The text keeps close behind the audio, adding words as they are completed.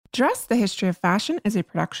Dress, the History of Fashion is a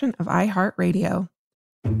production of iHeartRadio.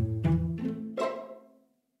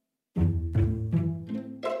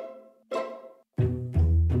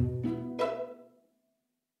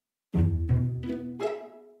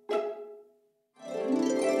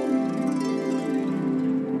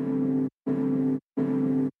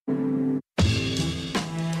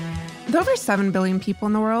 With over 7 billion people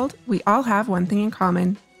in the world, we all have one thing in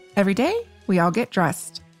common. Every day, we all get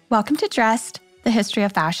dressed. Welcome to Dressed, the History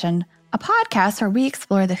of Fashion, a podcast where we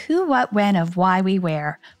explore the who, what, when of why we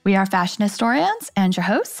wear. We are fashion historians and your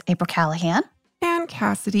hosts, April Callahan and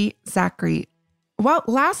Cassidy Zachary. Well,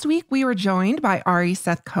 last week we were joined by Ari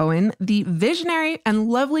Seth Cohen, the visionary and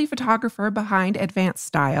lovely photographer behind Advanced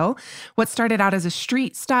Style. What started out as a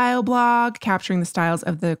street style blog capturing the styles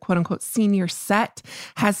of the quote-unquote senior set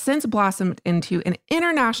has since blossomed into an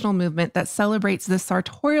international movement that celebrates the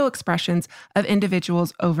sartorial expressions of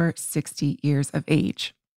individuals over 60 years of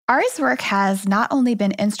age. Ari's work has not only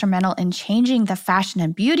been instrumental in changing the fashion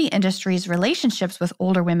and beauty industry's relationships with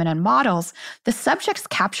older women and models, the subjects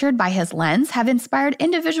captured by his lens have inspired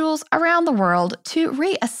individuals around the world to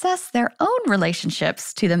reassess their own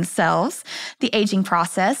relationships to themselves, the aging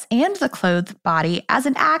process, and the clothed body as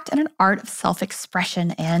an act and an art of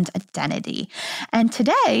self-expression and identity. And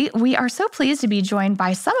today, we are so pleased to be joined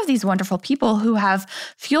by some of these wonderful people who have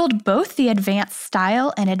fueled both the advanced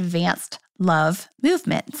style and advanced love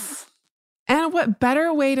movements. And what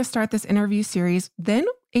better way to start this interview series than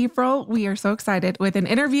April? We are so excited with an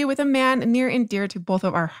interview with a man near and dear to both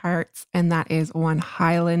of our hearts, and that is one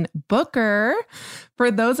Hylan Booker. For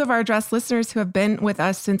those of our Dress listeners who have been with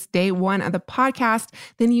us since day one of the podcast,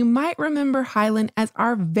 then you might remember Hylan as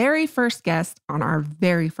our very first guest on our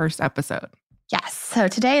very first episode. Yes, so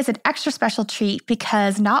today is an extra special treat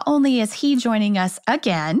because not only is he joining us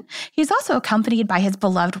again, he's also accompanied by his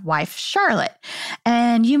beloved wife, Charlotte.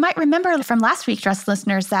 And you might remember from last week, Dress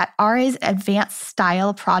listeners, that Ari's Advanced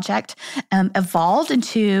Style project evolved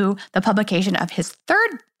into the publication of his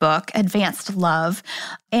third book, Advanced Love,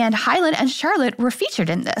 and Hylan and Charlotte were featured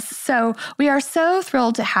in this. So we are so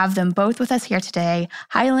thrilled to have them both with us here today.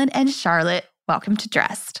 Hylan and Charlotte, welcome to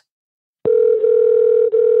Dressed.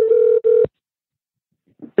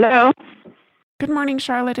 Hello. Good morning,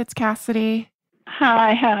 Charlotte. It's Cassidy.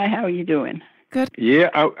 Hi. How are you doing? Good. Yeah,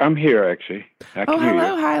 I'm here, actually. Oh,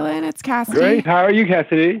 hello, Hylan. It's Cassidy. Great. How are you,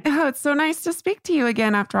 Cassidy? Oh, it's so nice to speak to you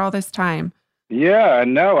again after all this time. Yeah, I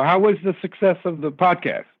know. How was the success of the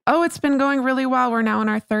podcast? Oh, it's been going really well. We're now in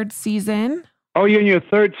our third season. Oh, you're in your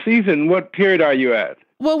third season. What period are you at?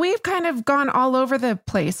 Well, we've kind of gone all over the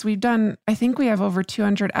place. I think we have over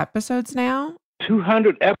 200 episodes now.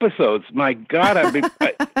 200 episodes. My God,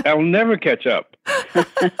 I'll never catch up.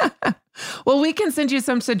 Well, we can send you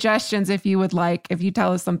some suggestions if you would like. If you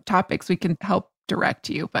tell us some topics, we can help direct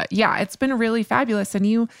you. But yeah, it's been really fabulous. And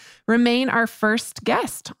you remain our first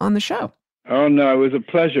guest on the show. Oh, no, it was a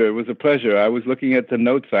pleasure. It was a pleasure. I was looking at the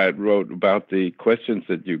notes I wrote about the questions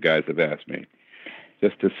that you guys have asked me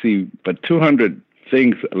just to see. But 200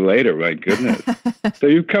 things later, my goodness. So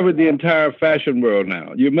you've covered the entire fashion world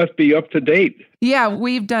now. You must be up to date. Yeah,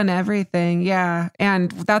 we've done everything. Yeah.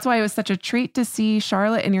 And that's why it was such a treat to see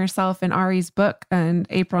Charlotte and yourself in Ari's book. And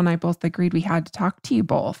April and I both agreed we had to talk to you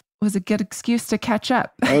both. It was a good excuse to catch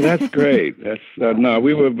up. Oh, that's great. No,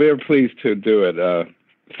 we were very pleased to do it.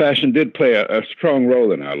 Fashion did play a strong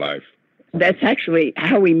role in our life. That's actually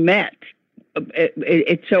how we met.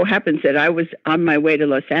 It so happens that I was on my way to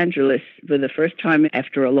Los Angeles for the first time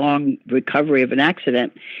after a long recovery of an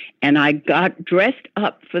accident, and I got dressed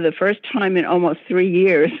up for the first time in almost 3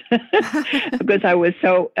 years because I was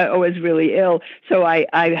really ill. So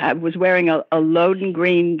I was wearing a Loden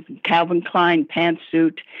green Calvin Klein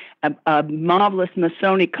pantsuit, a marvelous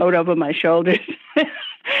Missoni coat over my shoulders.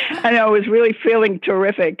 And I was really feeling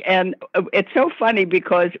terrific. And it's so funny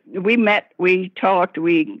because we met, we talked,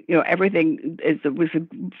 everything was a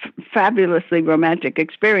fabulously romantic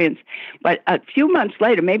experience. But a few months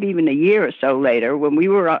later, maybe even a year or so later, when we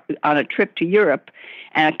were on a trip to Europe,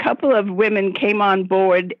 and a couple of women came on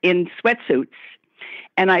board in sweatsuits.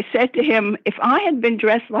 And I said to him, if I had been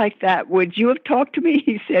dressed like that, would you have talked to me?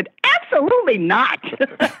 He said, absolutely not.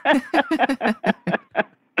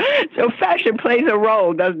 So fashion plays a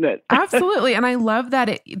role, doesn't it? Absolutely. And I love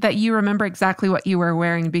that you remember exactly what you were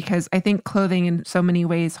wearing, because I think clothing in so many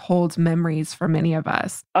ways holds memories for many of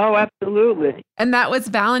us. Oh, absolutely. And that was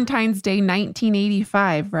Valentine's Day,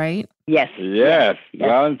 1985, right? Yes. Yes.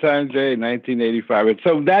 Valentine's Day, 1985. And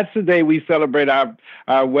so that's the day we celebrate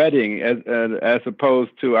our wedding as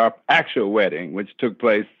opposed to our actual wedding, which took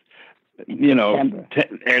place you know,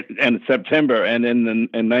 September. and September, and in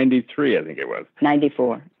 93, I think it was.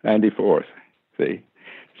 94. 94, see.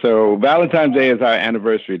 So Valentine's Day is our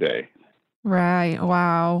anniversary day. Right.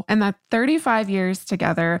 Wow. And that 35 years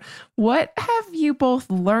together, what have you both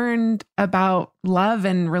learned about love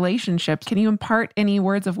and relationships? Can you impart any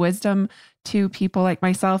words of wisdom to people like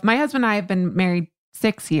myself? My husband and I have been married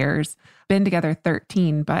 6 years, been together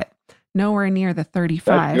 13, but nowhere near the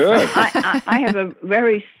 35. That's good. I have a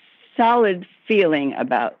very solid feeling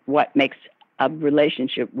about what makes a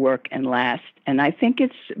relationship work and last. And I think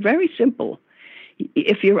it's very simple.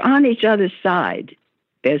 If you're on each other's side,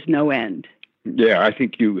 there's no end. Yeah, I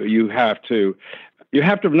think you have to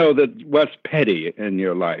know that what's petty in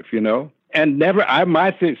your life, you know, and never.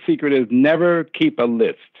 My secret is never keep a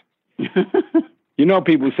list. You know,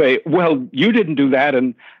 people say, "Well, you didn't do that,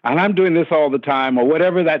 and I'm doing this all the time," or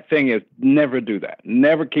whatever that thing is. Never do that.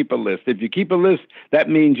 Never keep a list. If you keep a list, that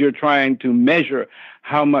means you're trying to measure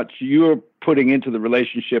how much you're putting into the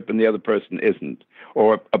relationship and the other person isn't,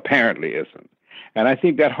 or apparently isn't. And I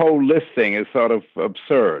think that whole list thing is sort of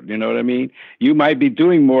absurd. You know what I mean? You might be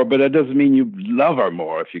doing more, but that doesn't mean you love her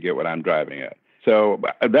more, if you get what I'm driving at. So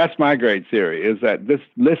that's my great theory, is that this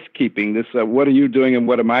list keeping, this what are you doing and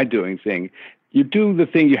what am I doing thing, you do the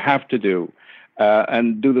thing you have to do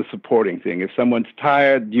and do the supporting thing. If someone's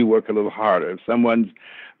tired, you work a little harder. If someone's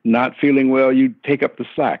not feeling well, you take up the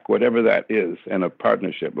slack, whatever that is in a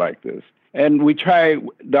partnership like this. And we try,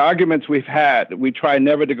 the arguments we've had, we try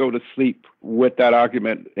never to go to sleep with that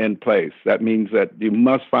argument in place. That means that you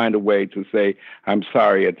must find a way to say, I'm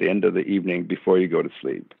sorry at the end of the evening before you go to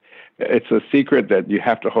sleep. It's a secret that you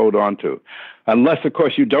have to hold on to. Unless, of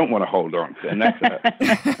course, you don't want to hold on to. And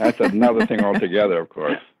that's another thing altogether, of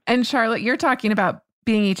course. And Charlotte, you're talking about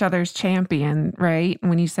being each other's champion, right?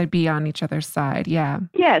 When you said be on each other's side. Yeah.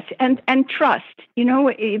 Yes. And trust. You know,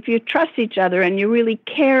 if you trust each other and you really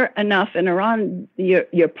care enough and are on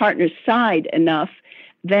your partner's side enough,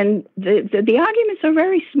 then the arguments are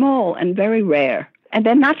very small and very rare. And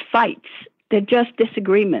they're not fights. They're just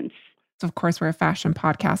disagreements. Of course, we're a fashion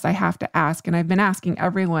podcast. I have to ask, and I've been asking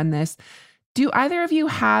everyone this. Do either of you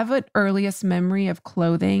have an earliest memory of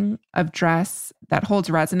clothing, of dress that holds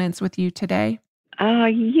resonance with you today?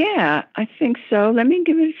 Yeah, I think so. Let me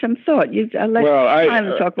give it some thought.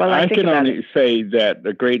 I can only say that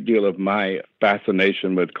a great deal of my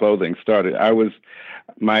fascination with clothing started.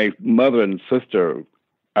 My mother and sister,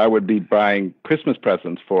 I would be buying Christmas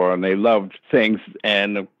presents for, and they loved things.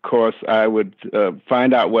 And of course, I would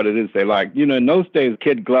find out what it is they liked. You know, in those days,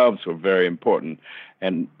 kid gloves were very important,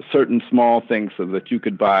 and certain small things so that you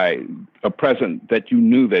could buy a present that you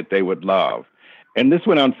knew that they would love. And this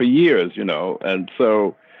went on for years, you know. And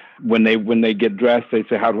so when they get dressed, they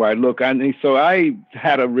say, how do I look? And so I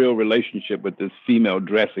had a real relationship with this female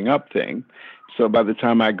dressing up thing. So by the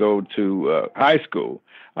time I go to high school,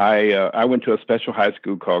 I went to a special high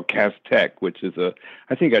school called Cass Tech, which is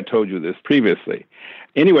I think I told you this previously.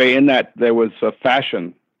 Anyway, in that there was a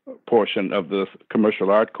fashion portion of the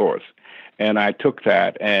commercial art course. And I took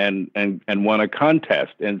that and won a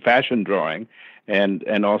contest in fashion drawing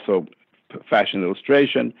and also fashion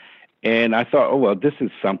illustration. And I thought, oh, well, this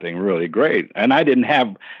is something really great. And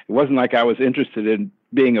it wasn't like I was interested in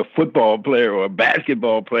being a football player or a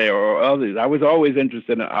basketball player or others. I was always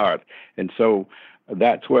interested in art. And so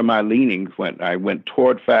that's where my leanings went. I went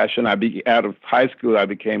toward fashion. Out of high school, I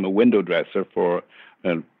became a window dresser for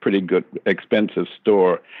a pretty good, expensive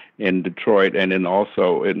store in Detroit and then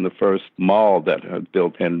also in the first mall that I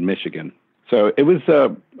built in Michigan. So it was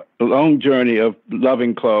a long journey of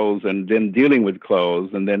loving clothes and then dealing with clothes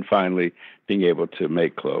and then finally being able to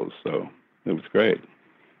make clothes. So it was great.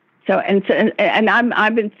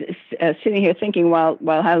 I've been sitting here thinking while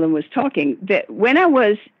Helen was talking that when I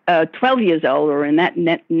was 12 years old or in that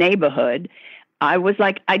neighborhood, I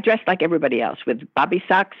dressed like everybody else with bobby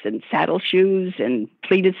socks and saddle shoes and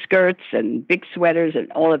pleated skirts and big sweaters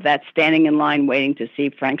and all of that, standing in line waiting to see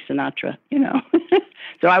Frank Sinatra, you know.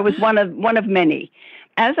 So I was one of many.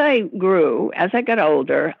 As I grew, as I got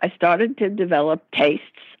older, I started to develop tastes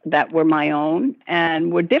that were my own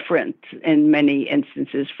and were different in many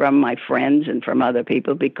instances from my friends and from other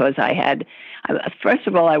people because first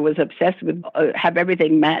of all, I was obsessed with have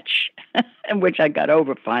everything match, which I got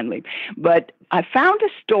over finally. But I found a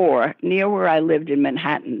store near where I lived in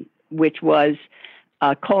Manhattan, which was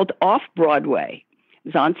called Off Broadway.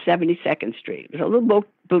 It was on 72nd Street. It was a little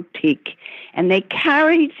boutique. And they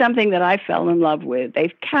carried something that I fell in love with.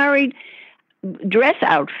 They carried dress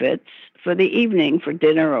outfits for the evening, for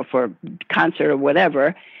dinner or for concert or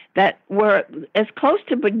whatever, that were as close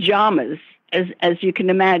to pajamas as you can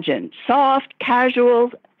imagine. Soft,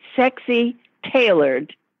 casual, sexy,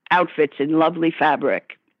 tailored outfits in lovely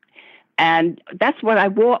fabric. And that's what I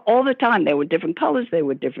wore all the time. There were different colors. There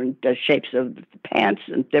were different shapes of pants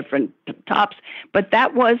and different tops. But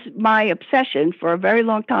that was my obsession for a very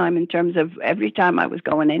long time in terms of every time I was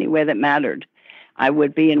going anywhere that mattered, I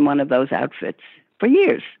would be in one of those outfits for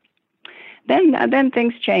years. Then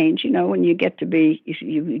things change, when you get to be,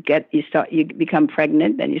 you become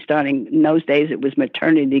pregnant, then you're starting, in those days it was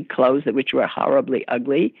maternity clothes, which were horribly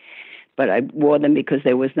ugly, but I wore them because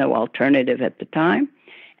there was no alternative at the time.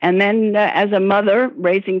 And then as a mother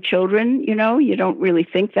raising children, you don't really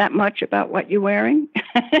think that much about what you're wearing.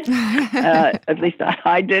 At least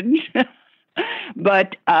I didn't.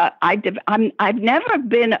 But I've never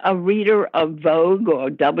been a reader of Vogue or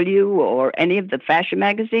W or any of the fashion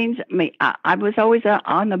magazines. I mean, I was always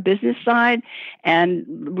on the business side and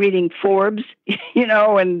reading Forbes,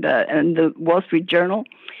 and the Wall Street Journal.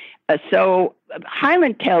 So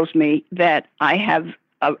Hyland tells me that I have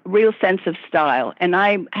a real sense of style. And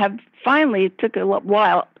I have finally, it took a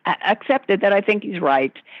while, accepted that I think he's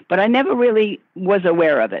right, but I never really was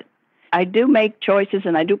aware of it. I do make choices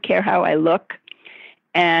and I do care how I look.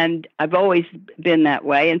 And I've always been that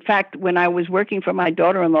way. In fact, when I was working for my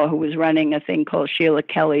daughter-in-law, who was running a thing called Sheila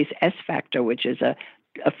Kelly's S Factor, which is a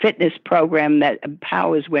fitness program that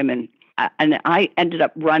empowers women, and I ended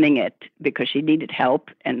up running it because she needed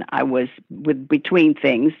help, and I was between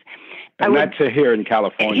things. And that's here in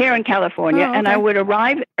California. Here in California. Oh, okay. And I would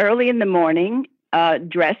arrive early in the morning,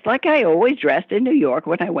 dressed like I always dressed in New York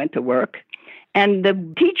when I went to work. And the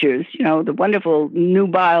teachers, the wonderful,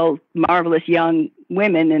 nubile, marvelous young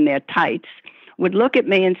women in their tights would look at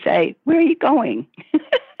me and say, "Where are you going?"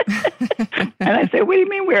 And I say, "What do you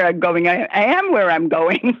mean where I'm going? I am where I'm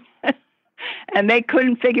going." And they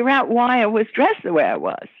couldn't figure out why I was dressed the way I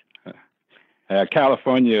was.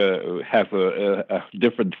 California has a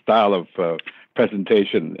different style of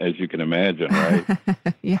presentation, as you can imagine, right?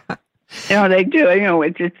 Yeah. They do.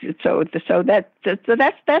 So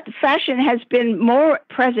that fashion has been more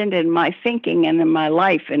present in my thinking and in my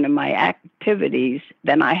life and in my activities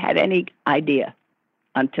than I had any idea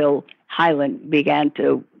until Hyland began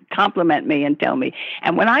to compliment me and tell me.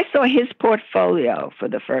 And when I saw his portfolio for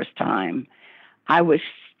the first time, I was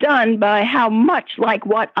stunned by how much like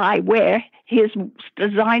what I wear his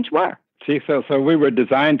designs were. See, so we were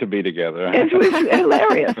designed to be together. It was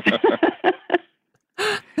hilarious.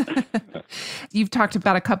 You've talked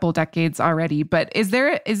about a couple decades already, but is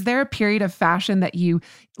there a period of fashion that you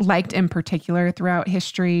liked in particular throughout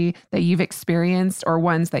history that you've experienced, or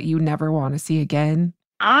ones that you never want to see again?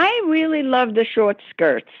 I really loved the short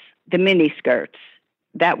skirts, the mini skirts.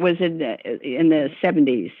 That was in the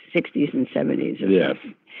 70s, 60s and 70s. Yes.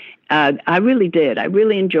 I really did. I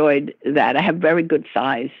really enjoyed that. I have very good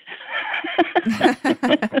size.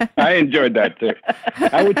 I enjoyed that too.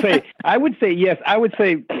 I would say yes. I would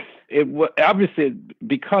say it was obviously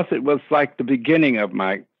because it was like the beginning of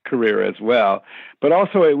my career as well, but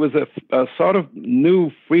also it was a sort of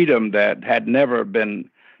new freedom that had never been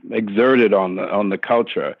exerted on the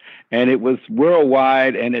culture, and it was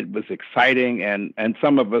worldwide, and it was exciting, and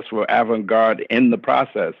some of us were avant-garde in the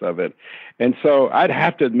process of it. And so I'd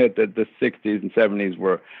have to admit that the 60s and 70s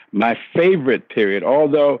were my favorite period,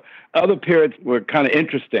 although other periods were kind of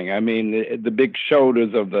interesting. I mean, the big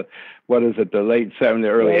shoulders of the late 70s,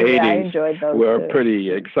 early 80s were pretty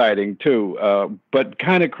exciting too, but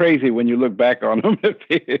kind of crazy when you look back on them,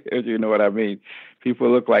 if you know what I mean.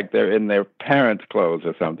 People look like they're in their parents' clothes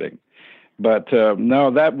or something. But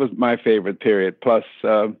no, that was my favorite period. Plus,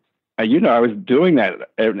 I was doing that,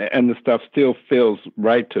 and the stuff still feels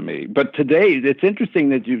right to me. But today, it's interesting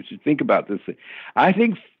that you should think about this. I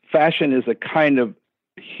think fashion is a kind of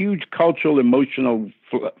huge cultural, emotional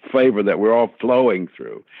flavor that we're all flowing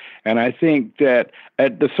through. And I think that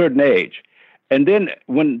at a certain age, and then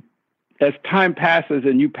as time passes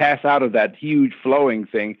and you pass out of that huge flowing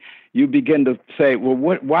thing, you begin to say, well,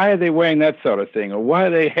 why are they wearing that sort of thing? Or why are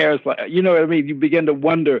their hairs like, you know what I mean? You begin to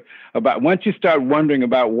wonder once you start wondering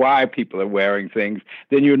about why people are wearing things,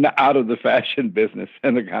 then you're not out of the fashion business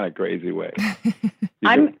in a kind of crazy way.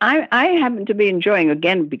 I happen to be enjoying,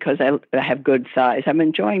 again, because I have good size, I'm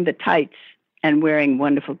enjoying the tights and wearing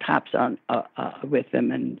wonderful tops on with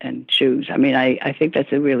them and shoes. I mean, I think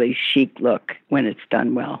that's a really chic look when it's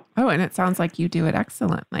done well. Oh, and it sounds like you do it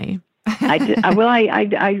excellently.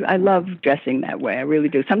 I love dressing that way. I really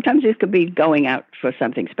do. Sometimes it could be going out for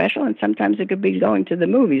something special, and sometimes it could be going to the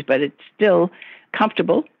movies. But it's still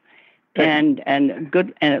comfortable and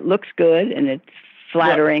good, and it looks good, and it's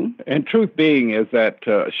flattering. Well, and truth being is that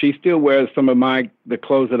she still wears some of the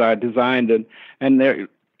clothes that I designed, and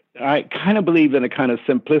I kind of believe in a kind of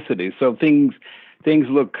simplicity. So things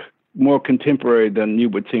look more contemporary than you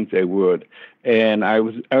would think they would. And I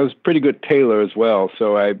was pretty good tailor as well.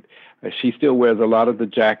 So she still wears a lot of the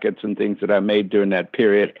jackets and things that I made during that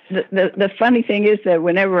period. The funny thing is that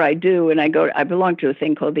whenever I do, and I belong to a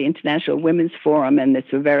thing called the International Women's Forum, and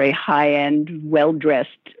it's a very high-end, well-dressed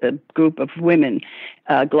group of women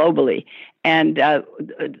globally. And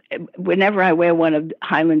whenever I wear one of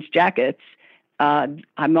Highland's jackets,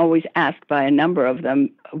 I'm always asked by a number of them,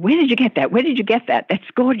 where did you get that? Where did you get that? That's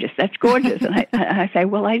gorgeous. That's gorgeous. And I say,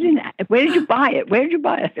 well, I didn't. Where did you buy it? Where did you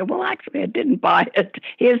buy it? I say, well, actually, I didn't buy it.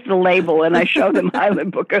 Here's the label. And I show them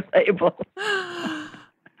Highland Booker label.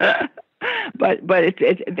 but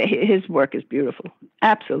his work is beautiful.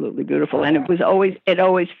 Absolutely beautiful. And it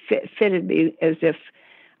always fitted me as if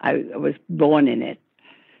I was born in it.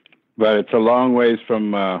 But it's a long ways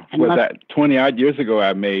from, 20 odd years ago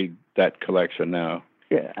I made that collection now.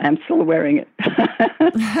 Yeah, I'm still wearing it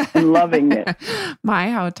and loving it. My,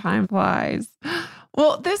 how time flies.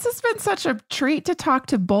 Well, this has been such a treat to talk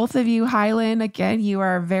to both of you, Highland. Again, you are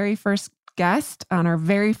our very first guest on our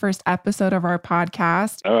very first episode of our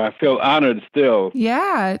podcast. Oh, I feel honored still.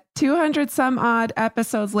 Yeah, 200 some odd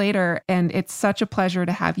episodes later, and it's such a pleasure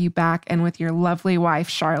to have you back and with your lovely wife,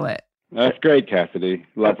 Charlotte. That's great, Cassidy.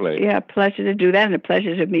 Lovely. Yeah, pleasure to do that and a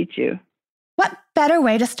pleasure to meet you. What better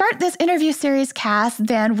way to start this interview series, Cass,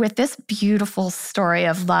 than with this beautiful story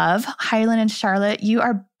of love? Highland and Charlotte, you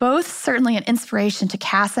are both certainly an inspiration to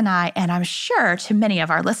Cass and I, and I'm sure to many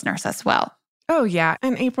of our listeners as well. Oh, yeah.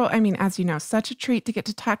 And April, I mean, as you know, such a treat to get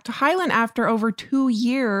to talk to Highland after over 2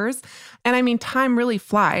 years. And I mean, time really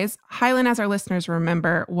flies. Highland, as our listeners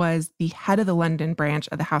remember, was the head of the London branch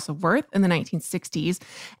of the House of Worth in the 1960s.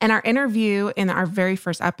 And our interview in our very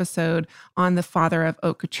first episode on the father of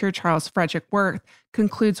haute couture, Charles Frederick Worth,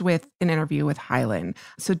 concludes with an interview with Highland.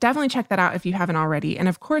 So definitely check that out if you haven't already. And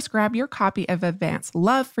of course, grab your copy of Advanced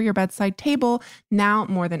Love for your bedside table. Now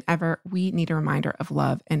more than ever, we need a reminder of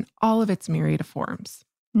love in all of its myriad of forms.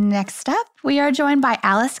 Next up, we are joined by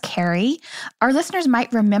Alice Carey. Our listeners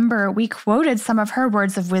might remember we quoted some of her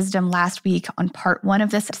words of wisdom last week on part 1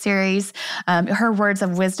 of this series. Her words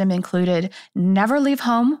of wisdom included, never leave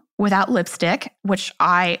home without lipstick, which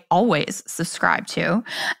I always subscribe to.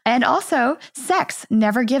 And also, sex,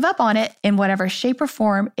 never give up on it in whatever shape or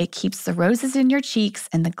form. It keeps the roses in your cheeks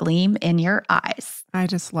and the gleam in your eyes. I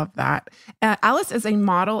just love that. Alice is a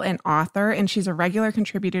model and author, and she's a regular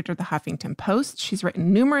contributor to the Huffington Post. She's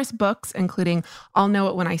written numerous books, including I'll Know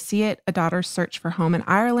It When I See It, A Daughter's Search for Home in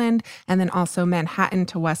Ireland, and then also Manhattan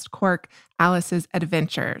to West Cork, Alice's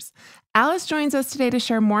Adventures. Alice joins us today to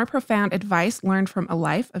share more profound advice learned from a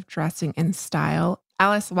life of dressing in style.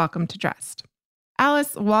 Alice, welcome to Dressed.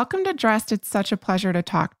 Alice, welcome to Dressed. It's such a pleasure to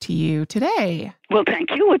talk to you today. Well,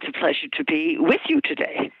 thank you. It's a pleasure to be with you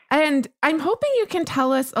today. And I'm hoping you can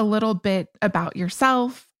tell us a little bit about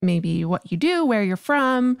yourself, maybe what you do, where you're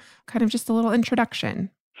from, kind of just a little introduction.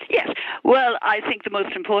 Yes. Well, I think the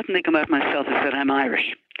most important thing about myself is that I'm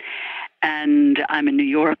Irish. And I'm a New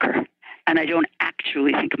Yorker. And I don't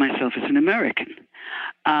actually think of myself as an American,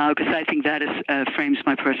 because I think that frames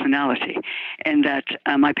my personality, in that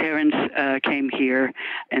my parents came here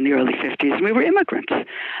in the early 50s, and we were immigrants.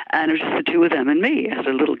 And it was just the two of them and me as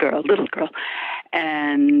a little girl.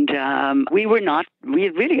 And we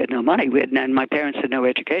really had no money. And my parents had no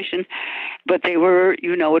education, but they were,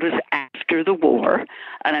 it was after the war.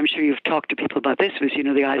 And I'm sure you've talked to people about this, was,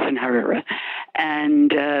 the Eisenhower era.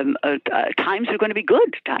 And times are going to be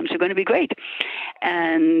good. Times are going to be great.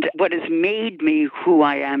 And what has made me who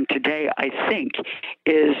I am today, I think,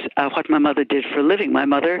 is what my mother did for a living. My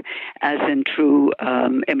mother, as in true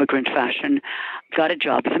immigrant fashion, got a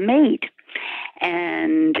job as a maid.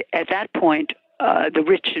 And at that point, the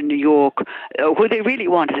rich in New York, who they really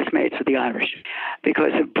wanted as maids were the Irish,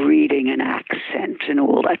 because of breeding and accent and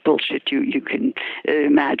all that bullshit you can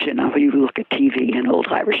imagine when you look at TV and old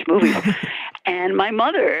Irish movies. And my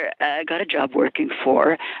mother got a job working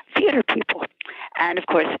for theater people. And, of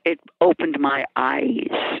course, it opened my eyes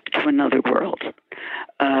to another world.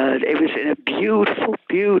 It was in a beautiful,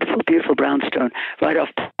 beautiful, beautiful brownstone right off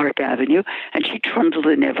Park Avenue, and she trundled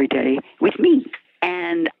in every day with me.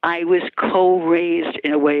 And I was co-raised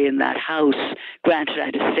in a way in that house. Granted, I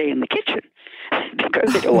had to stay in the kitchen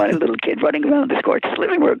because they don't want a little kid running around this gorgeous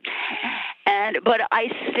living room. But I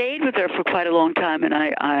stayed with her for quite a long time, and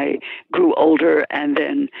I grew older, and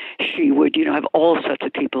then she would, have all sorts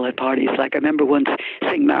of people at parties. Like I remember once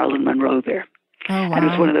seeing Marilyn Monroe there. Oh, wow. And it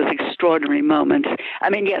was one of those extraordinary moments. I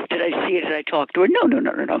mean, yes, did I see it? Did I talk to her? No.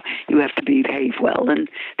 You have to behave well. And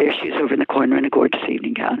there she is over in the corner in a gorgeous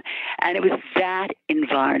evening gown. And it was that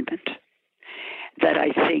environment that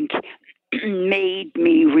I think made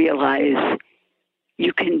me realize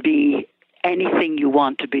you can be anything you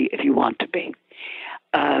want to be if you want to be.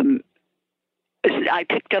 I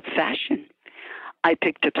picked up fashion. I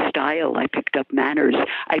picked up style. I picked up manners.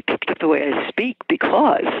 I picked up the way I speak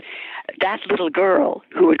because that little girl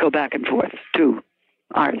who would go back and forth to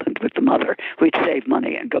Ireland with the mother, who would save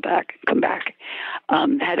money and go back, come back,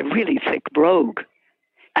 had a really thick brogue.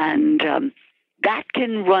 And that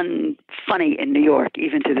can run funny in New York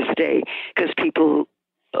even to this day because people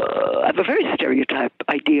have a very stereotype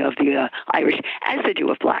idea of the Irish, as they do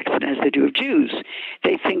of blacks and as they do of Jews.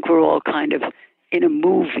 They think we're all kind of in a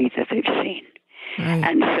movie that they've seen. Right.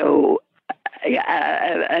 And so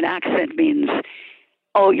an accent means,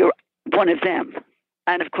 oh, you're one of them.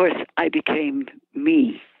 And of course, I became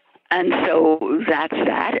me. And so that's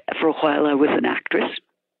that. For a while, I was an actress,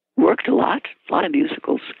 worked a lot of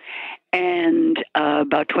musicals. And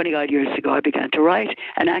about 20-odd years ago, I began to write.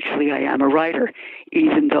 And actually, I am a writer,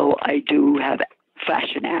 even though I do have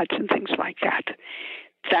fashion ads and things like that.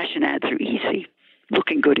 Fashion ads are easy.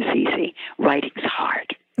 Looking good is easy. Writing's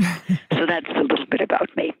hard. So that's a little bit about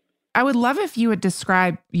me. I would love if you would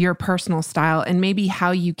describe your personal style and maybe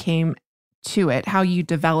how you came to it, how you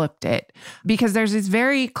developed it, because there's these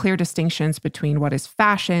very clear distinctions between what is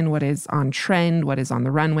fashion, what is on trend, what is on the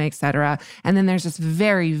runway, et cetera. And then there's this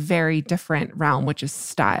very, very different realm, which is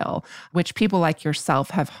style, which people like yourself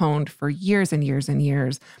have honed for years and years and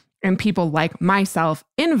years. And people like myself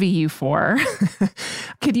envy you for.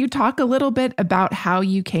 Could you talk a little bit about how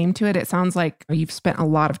you came to it? It sounds like you've spent a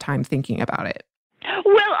lot of time thinking about it.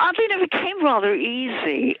 Well, oddly enough, it came rather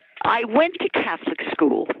easy. I went to Catholic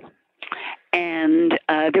school, and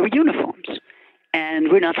there were uniforms.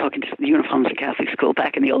 And we're not talking to the uniforms at Catholic school.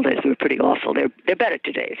 Back in the old days, they were pretty awful. They're better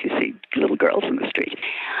today if you see little girls in the street.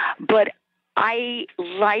 But I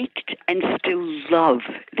liked and still love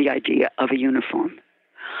the idea of a uniform.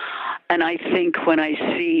 And I think when I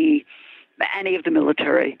see any of the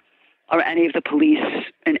military or any of the police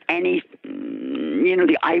and any,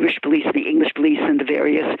 the Irish police and the English police and the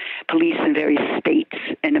various police in various states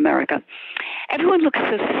in America, everyone looks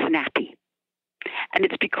so snappy. And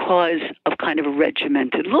it's because of kind of a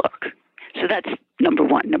regimented look. So that's number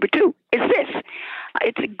one. Number two is this.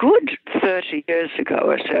 It's a good 30 years ago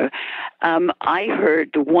or so. I heard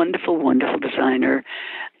the wonderful, wonderful designer,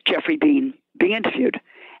 Geoffrey Beene, being interviewed.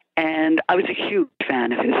 And I was a huge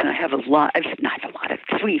fan of his, and I have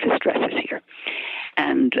three of his dresses here.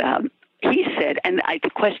 And he said, and the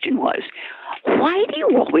question was, why do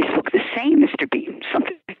you always look the same, Mr. Beene?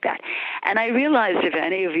 Something like that. And I realized if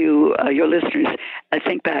any of you, your listeners,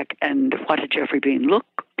 think back and what did Geoffrey Beene look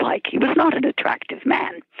like? He was not an attractive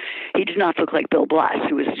man. He did not look like Bill Blass,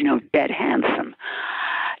 who was, dead handsome.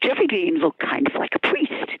 Geoffrey Beene looked kind of like a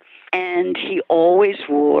priest. And he always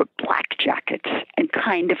wore black jackets and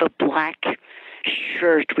kind of a black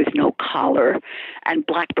shirt with no collar and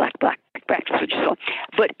black. That's what you saw.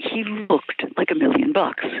 But he looked like $1 million.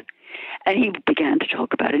 And he began to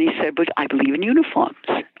talk about it. And he said, but I believe in uniforms.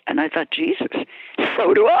 And I thought, Jesus,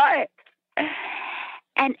 so do I.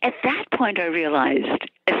 And at that point, I realized,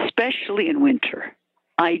 especially in winter,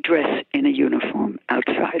 I dress in a uniform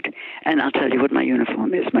outside. And I'll tell you what my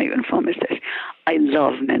uniform is. My uniform is this. I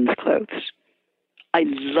love men's clothes. I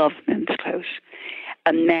love men's clothes.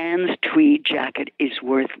 A man's tweed jacket is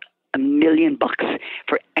worth $1 million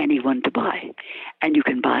for anyone to buy. And you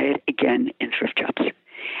can buy it again in thrift shops.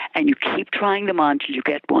 And you keep trying them on till you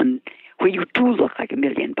get one where you do look like $1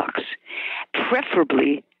 million.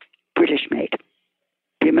 Preferably British made.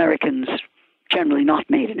 The Americans, generally not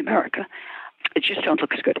made in America. It just don't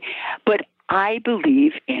look as good. But I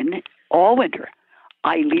believe in all winter.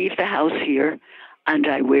 I leave the house here and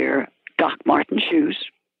I wear Doc Marten shoes.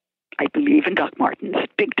 I believe in Doc Martens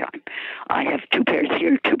big time. I have 2 pairs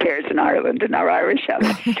here, 2 pairs in Ireland in our Irish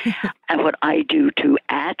house. And what I do to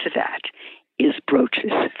add to that is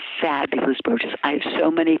brooches, fabulous brooches. I have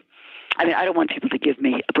so many. I mean, I don't want people to give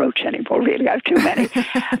me a brooch anymore, really. I have too many.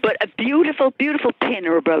 But a beautiful, beautiful pin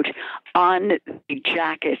or a brooch on the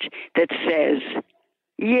jacket that says,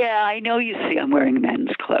 yeah, I know you see I'm wearing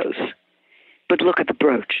men's clothes, but look at the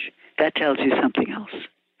brooch. That tells you something else.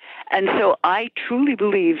 And so I truly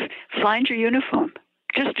believe, find your uniform.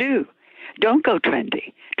 Just do. Don't go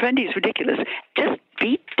trendy. Trendy is ridiculous. Just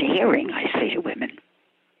be daring, I say to women.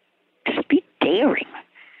 Just be daring.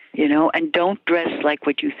 And don't dress like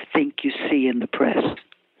what you think you see in the press.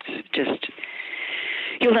 Just,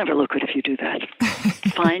 You'll never look good if you do that.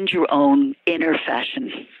 Find your own inner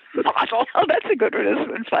fashion model. Oh, that's a good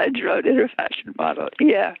one. Find your own inner fashion model.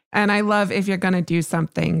 Yeah. And I love, if you're going to do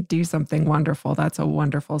something wonderful. That's a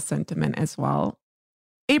wonderful sentiment as well.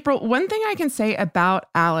 April, one thing I can say about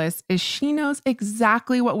Alice is she knows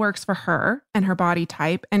exactly what works for her and her body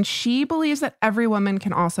type. And she believes that every woman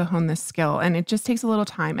can also hone this skill. And it just takes a little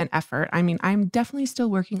time and effort. I mean, I'm definitely still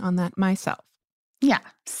working on that myself. Yeah,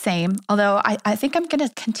 same. Although I think I'm going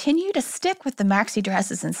to continue to stick with the maxi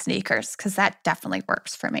dresses and sneakers because that definitely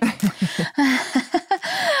works for me.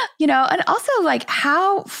 And also like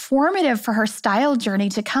how formative for her style journey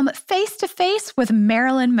to come face to face with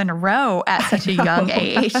Marilyn Monroe at such a young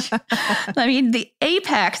age. I mean, the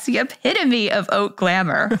apex, the epitome of haute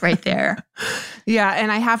glamour right there. Yeah.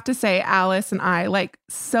 And I have to say, Alice and I, like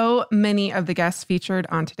so many of the guests featured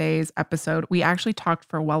on today's episode, we actually talked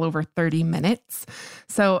for well over 30 minutes.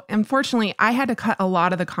 So unfortunately, I had to cut a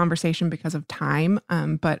lot of the conversation because of time.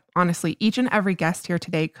 But honestly, each and every guest here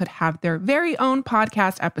today could have their very own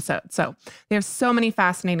podcast episode. So they have so many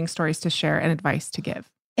fascinating stories to share and advice to give.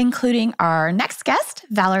 Including our next guest,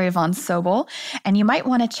 Valerie von Sobel. And you might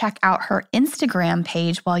want to check out her Instagram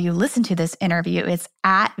page while you listen to this interview. It's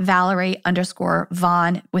at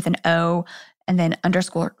Valerie_von with an O and then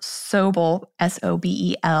 _Sobel,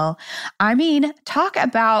 Sobel. I mean, talk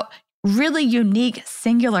about really unique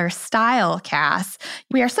singular style, Cass.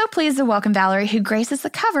 We are so pleased to welcome Valerie, who graces the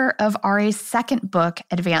cover of Ari's second book,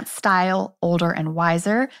 Advanced Style, Older and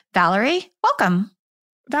Wiser. Valerie, welcome.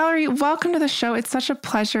 Valerie, welcome to the show. It's such a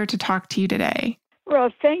pleasure to talk to you today.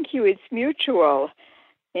 Well, thank you. It's mutual.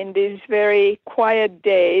 In these very quiet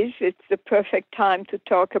days, it's the perfect time to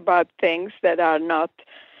talk about things that are not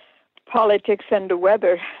politics and the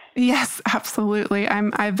weather. Yes, absolutely.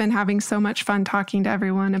 I've been having so much fun talking to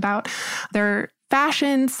everyone about their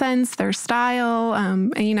fashion sense, their style,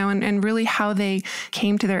 and really how they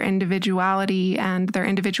came to their individuality and their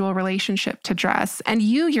individual relationship to dress. And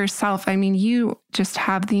you yourself, I mean, you just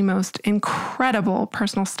have the most incredible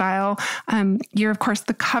personal style. You're, of course,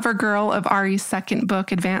 the cover girl of Ari's second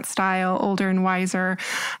book, Advanced Style, Older and Wiser,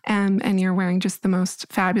 and you're wearing just the most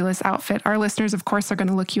fabulous outfit. Our listeners, of course, are going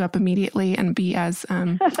to look you up immediately and be as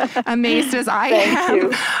amazed as I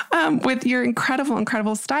am with your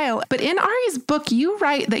incredible style. But in Ari's book, you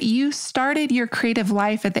write that you started your creative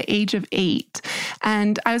life at the age of 8.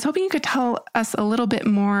 And I was hoping you could tell us a little bit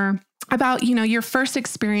more about, your first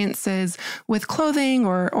experiences with clothing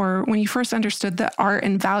or when you first understood the art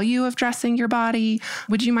and value of dressing your body.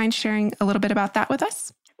 Would you mind sharing a little bit about that with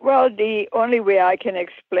us? Well, the only way I can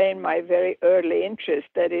explain my very early interest,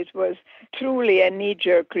 that it was truly a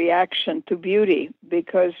knee-jerk reaction to beauty,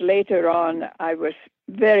 because later on I was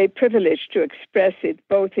very privileged to express it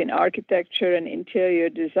both in architecture and interior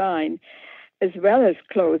design, as well as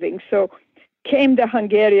clothing. So came the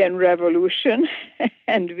Hungarian Revolution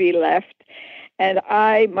and we left. And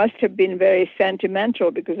I must have been very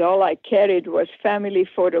sentimental because all I carried was family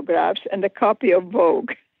photographs and a copy of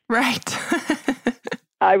Vogue. Right.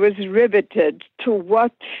 I was riveted to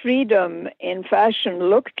what freedom in fashion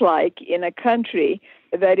looked like in a country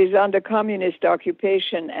that is under communist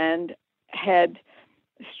occupation and had,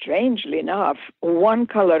 strangely enough, one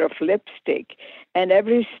color of lipstick. And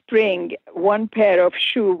every spring, one pair of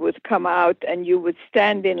shoe would come out and you would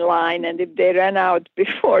stand in line. And if they ran out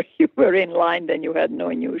before you were in line, then you had no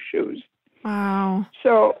new shoes. Wow.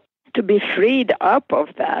 So to be freed up of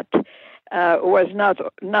that was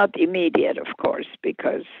not immediate, of course,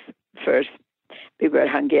 because first we were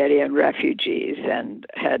Hungarian refugees and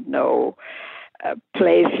had no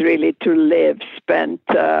place really to live, spent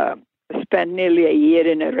nearly a year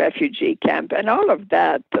in a refugee camp, and all of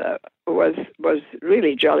that was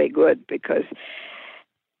really jolly good because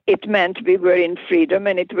it meant we were in freedom,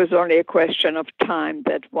 and it was only a question of time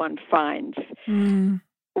that one finds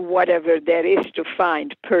whatever there is to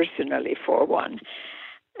find personally for one.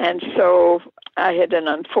 And so I had an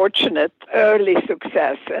unfortunate early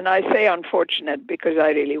success, and I say unfortunate because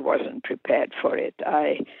I really wasn't prepared for it.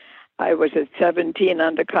 I was at 17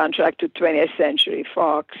 under contract to 20th Century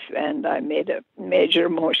Fox, and I made a major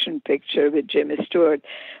motion picture with Jimmy Stewart,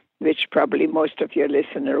 which probably most of your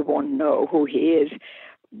listeners won't know who he is.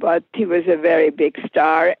 But he was a very big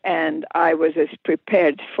star, and I was as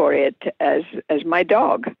prepared for it as my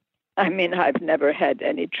dog. I mean, I've never had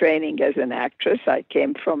any training as an actress. I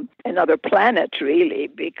came from another planet, really,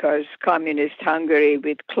 because communist Hungary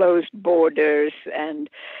with closed borders and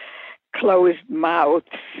closed mouths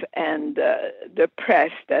and the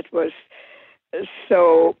press that was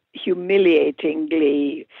so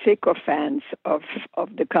humiliatingly sycophants of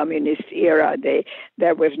the communist era.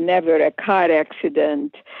 There was never a car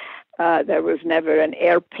accident. There was never an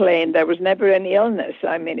airplane. There was never an illness.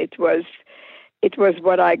 I mean, it was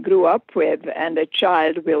what I grew up with, and a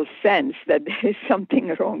child will sense that there is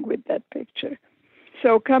something wrong with that picture.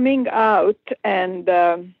 So coming out and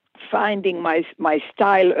finding my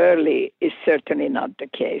style early is certainly not the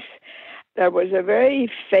case. There was a very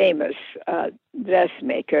famous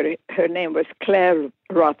dressmaker. Her name was Claire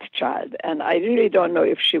Rothschild, and I really don't know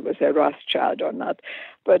if she was a Rothschild or not,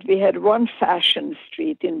 but we had one fashion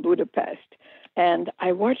street in Budapest, and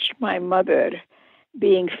I watched my mother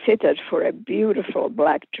being fitted for a beautiful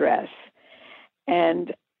black dress.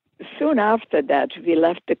 And soon after that, we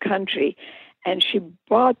left the country, and she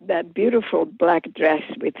bought that beautiful black dress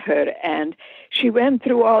with her, and she went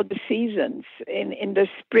through all the seasons. In the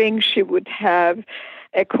spring, she would have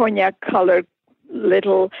a cognac color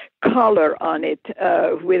little collar on it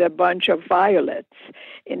with a bunch of violets.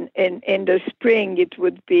 In the spring, it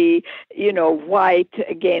would be, white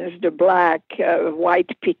against the black,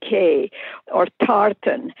 white piqué or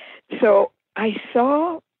tartan. So I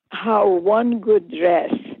saw how one good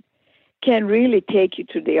dress can really take you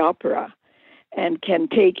to the opera and can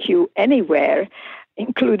take you anywhere,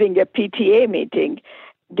 including a PTA meeting.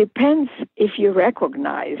 Depends if you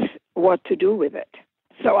recognize what to do with it.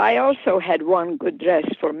 So I also had one good dress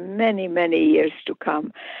for many, many years to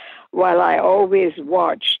come, while I always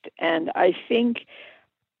watched. And I think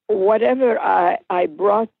whatever I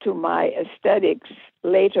brought to my aesthetics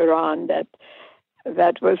later on that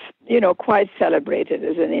was, quite celebrated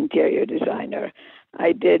as an interior designer.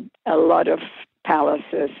 I did a lot of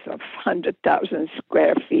palaces of 100,000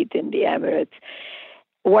 square feet in the Emirates.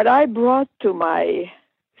 What I brought to my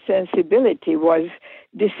sensibility was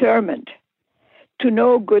discernment, to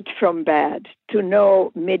know good from bad, to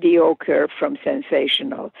know mediocre from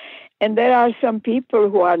sensational. And there are some people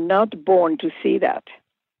who are not born to see that.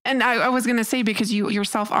 And I was going to say, because you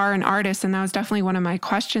yourself are an artist, and that was definitely one of my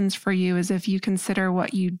questions for you, is if you consider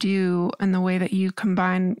what you do and the way that you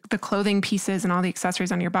combine the clothing pieces and all the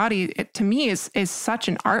accessories on your body, it to me is such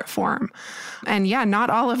an art form. And yeah, not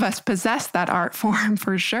all of us possess that art form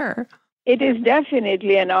for sure. It is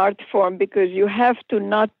definitely an art form, because you have to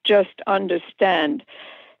not just understand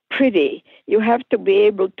pretty. You have to be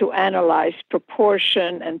able to analyze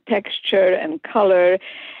proportion and texture and color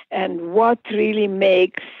and what really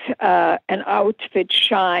makes an outfit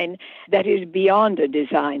shine that is beyond a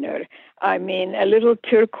designer. I mean, a little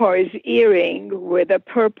turquoise earring with a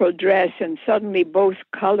purple dress, and suddenly both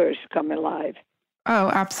colors come alive. Oh,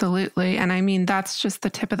 absolutely. And I mean, that's just the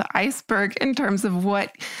tip of the iceberg in terms of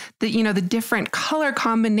what the different color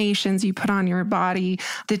combinations you put on your body,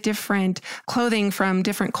 the different clothing from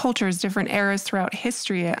different cultures, different eras throughout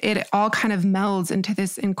history. It all kind of melds into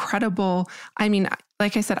this incredible, I mean,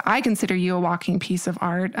 like I said, I consider you a walking piece of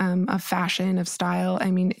art, of fashion, of style. I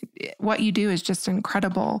mean, what you do is just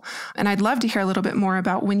incredible. And I'd love to hear a little bit more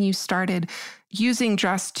about when you started using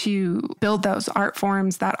dress to build those art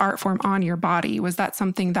forms, that art form on your body. Was that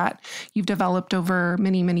something that you've developed over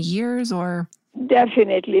many, many years, or?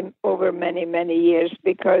 Definitely over many, many years,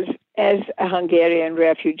 because as a Hungarian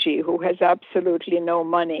refugee who has absolutely no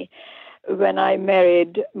money, when I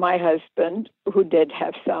married my husband, who did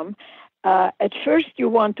have some, at first you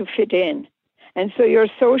want to fit in. And so your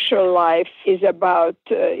social life is about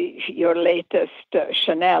your latest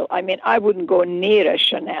Chanel. I mean, I wouldn't go near a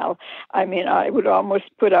Chanel. I mean, I would almost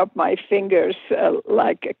put up my fingers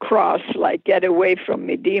like a cross, like get away from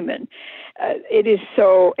me, demon. It is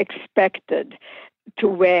so expected to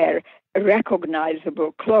wear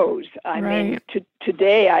recognizable clothes. I mean,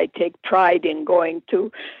 today I take pride in going to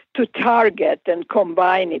Target and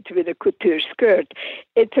combine it with a couture skirt.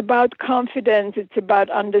 It's about confidence, it's about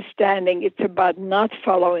understanding, it's about not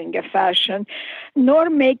following a fashion, nor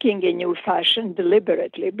making a new fashion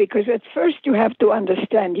deliberately, because at first you have to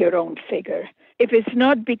understand your own figure. If it's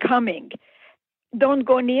not becoming, don't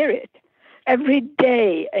go near it. Every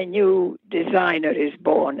day a new designer is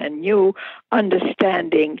born, a new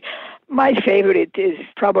understanding. My favorite is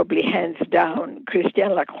probably hands down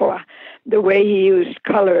Christian Lacroix. The way he used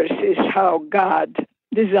colors is how God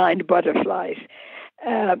designed butterflies,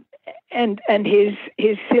 and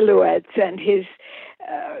his silhouettes and his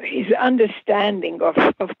understanding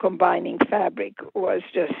of combining fabric was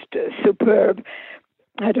just superb.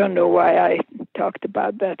 I don't know why I talked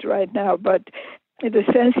about that right now, but The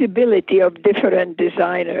sensibility of different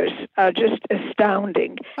designers are just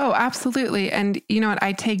astounding. Oh, absolutely. And you know what?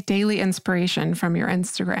 I take daily inspiration from your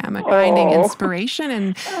Instagram and finding inspiration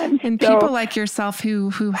in people like yourself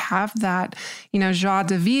who have that, joie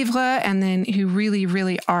de vivre, and then who really,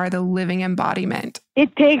 really are the living embodiment.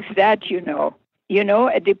 It takes that,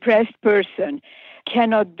 a depressed person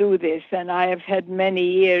cannot do this. And I have had many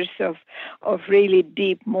years of really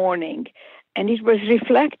deep mourning. And it was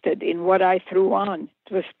reflected in what I threw on.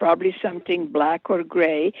 It was probably something black or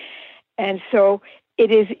gray. And so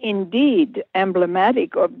it is indeed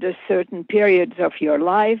emblematic of the certain periods of your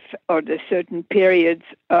life or the certain periods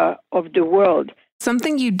of the world.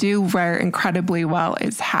 Something you do wear incredibly well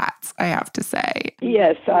is hats, I have to say.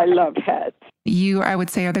 Yes, I love hats. You, I would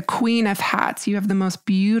say, are the queen of hats. You have the most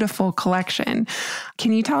beautiful collection.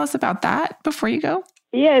 Can you tell us about that before you go?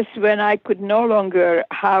 Yes, when I could no longer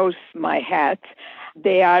house my hats,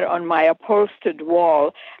 they are on my upholstered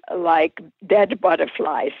wall like dead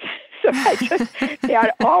butterflies. So they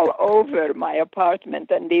are all over my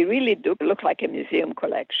apartment, and they really do look like a museum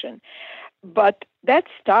collection. But that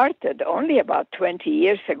started only about 20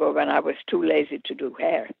 years ago when I was too lazy to do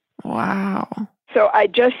hair. Wow. So I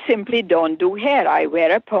just simply don't do hair. I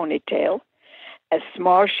wear a ponytail, a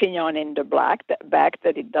small chignon in the back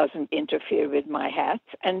that it doesn't interfere with my hats.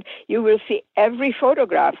 And you will see every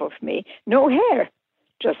photograph of me, no hair.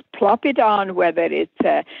 Just plop it on, whether it's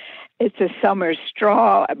a summer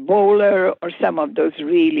straw, a bowler, or some of those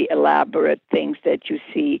really elaborate things that you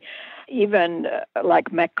see. Even like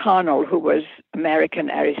McConnell, who was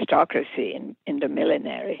American aristocracy in the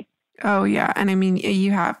millinery. Oh, yeah. And I mean,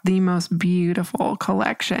 you have the most beautiful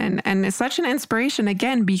collection. And it's such an inspiration,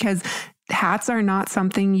 again, because hats are not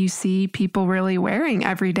something you see people really wearing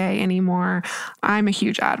every day anymore. I'm a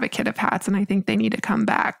huge advocate of hats, and I think they need to come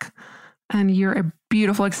back. And you're a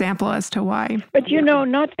beautiful example as to why. But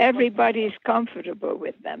not everybody is comfortable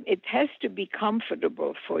with them. It has to be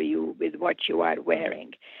comfortable for you with what you are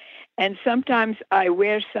wearing. And sometimes I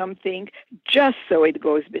wear something just so it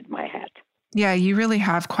goes with my hat. Yeah, you really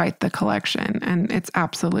have quite the collection, and it's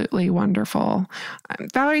absolutely wonderful.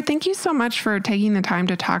 Valerie, thank you so much for taking the time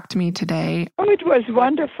to talk to me today. Oh, it was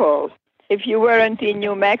wonderful. If you weren't in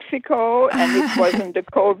New Mexico and it wasn't the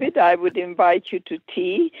COVID, I would invite you to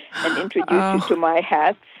tea and introduce you to my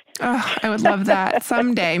hats. Oh, I would love that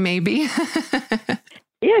someday, maybe.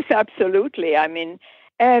 Yes, absolutely. I mean,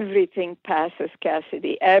 everything passes,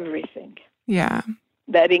 Cassidy, everything. Yeah.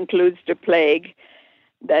 That includes the plague.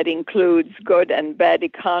 That includes good and bad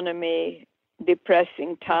economy,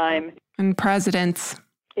 depressing time. And presidents.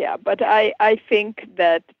 Yeah, but I think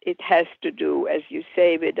that it has to do, as you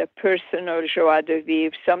say, with a personal joie de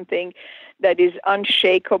vivre, something that is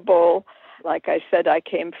unshakable. Like I said, I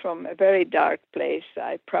came from a very dark place.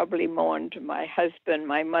 I probably mourned my husband,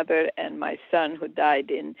 my mother, and my son, who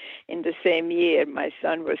died in the same year. My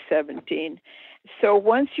son was 17. So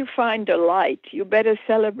once you find the light, you better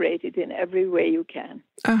celebrate it in every way you can.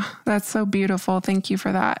 Oh, that's so beautiful. Thank you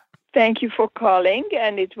for that. Thank you for calling,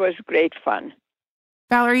 and it was great fun.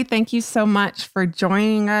 Valerie, thank you so much for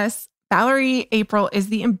joining us. Valerie April is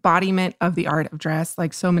the embodiment of the art of dress,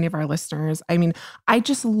 like so many of our listeners. I mean, I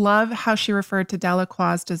just love how she referred to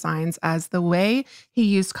Delacroix's designs as the way he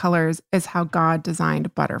used colors is how God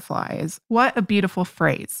designed butterflies. What a beautiful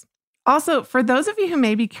phrase. Also, for those of you who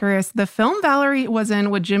may be curious, the film Valerie was in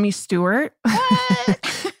with Jimmy Stewart.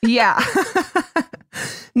 Yeah.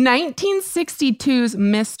 1962's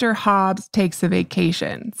Mr. Hobbs Takes a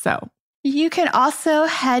Vacation. So you can also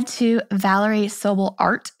head to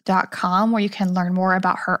ValerieSobelArt.com, where you can learn more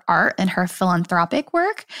about her art and her philanthropic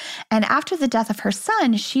work. And after the death of her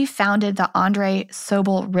son, she founded the Andre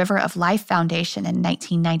Sobel River of Life Foundation in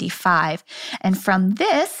 1995. And from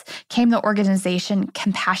this came the organization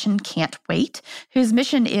Compassion Can't Wait, whose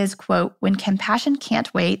mission is, quote, when compassion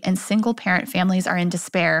can't wait and single-parent families are in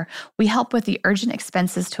despair, we help with the urgent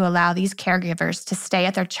expenses to allow these caregivers to stay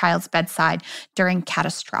at their child's bedside during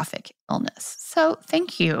catastrophic illness. So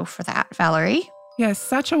thank you for that, Valerie. Yes,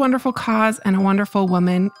 such a wonderful cause and a wonderful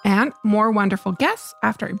woman, and more wonderful guests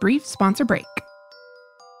after a brief sponsor break.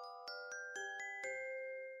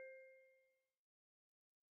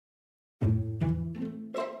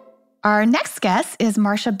 Our next guest is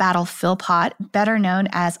Marcia Battle Philpott, better known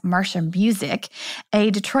as Marcia Music, a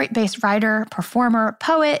Detroit-based writer, performer,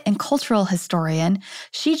 poet, and cultural historian.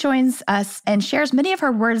 She joins us and shares many of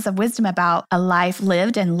her words of wisdom about a life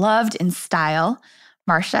lived and loved in style.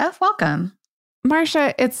 Marcia, welcome.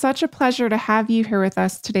 Marcia, it's such a pleasure to have you here with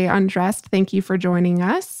us today on Dressed. Thank you for joining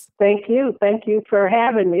us. Thank you. Thank you for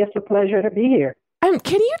having me. It's a pleasure to be here.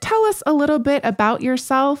 Can you tell us a little bit about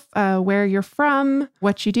yourself, where you're from,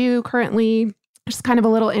 what you do currently? Just kind of a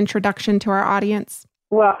little introduction to our audience.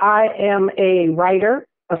 Well, I am a writer,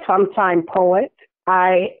 a sometime poet.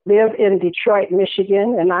 I live in Detroit,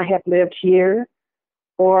 Michigan, and I have lived here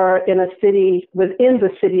or in a city within the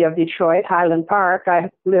city of Detroit, Highland Park. I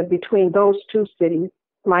lived between those two cities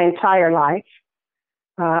my entire life.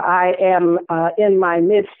 I am in my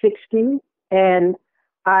mid-60s, and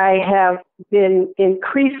I have been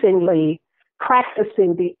increasingly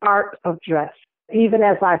practicing the art of dress, even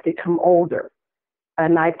as I've become older.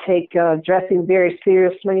 And I take dressing very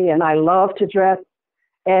seriously, and I love to dress.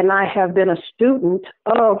 And I have been a student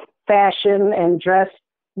of fashion and dress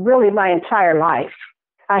really my entire life.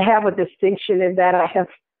 I have a distinction in that I have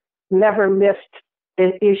never missed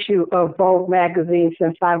an issue of Vogue magazine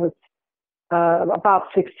since I was about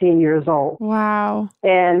 16 years old. Wow.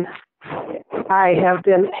 And I have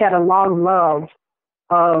had a long love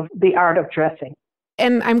of the art of dressing.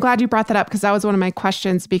 And I'm glad you brought that up because that was one of my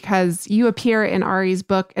questions, because you appear in Ari's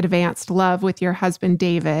book, Advanced Love, with your husband,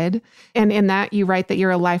 David. And in that, you write that you're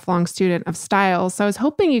a lifelong student of style. So I was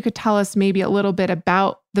hoping you could tell us maybe a little bit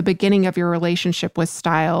about the beginning of your relationship with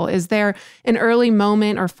style. Is there an early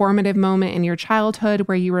moment or formative moment in your childhood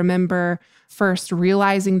where you remember first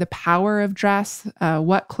realizing the power of dress,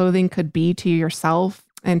 what clothing could be to yourself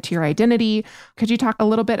and to your identity? Could you talk a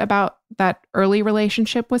little bit about that early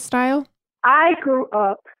relationship with style? I grew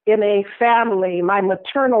up in a family, my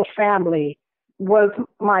maternal family was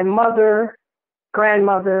my mother,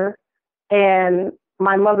 grandmother, and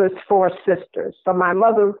my mother's 4 sisters. So my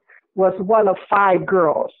mother was one of 5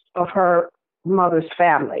 girls of her mother's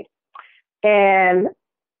family. And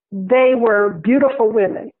they were beautiful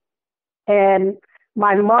women. And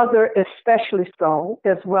my mother especially so,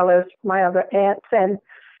 as well as my other aunts. And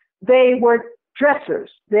they were dressers.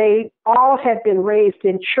 They all had been raised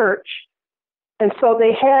in church. And so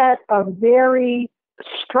they had a very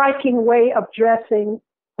striking way of dressing,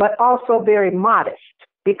 but also very modest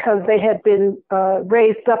because they had been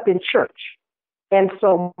raised up in church. And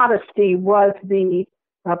so modesty was the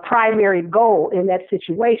primary goal in that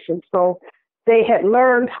situation. So they had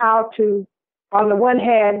learned how to, on the one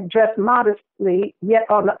hand, dress modestly, yet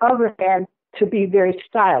on the other hand, to be very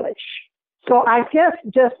stylish. So I guess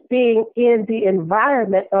just being in the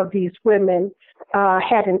environment of these women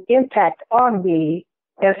had an impact on me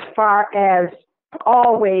as far as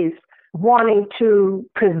always wanting to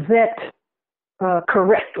present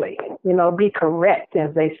correctly, be correct,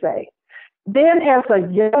 as they say. Then as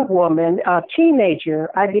a young woman, a teenager,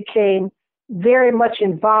 I became very much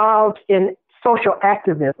involved in social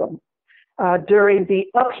activism during the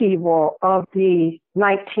upheaval of the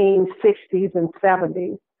 1960s and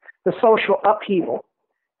 70s, the social upheaval.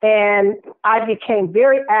 And I became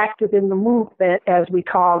very active in the movement, as we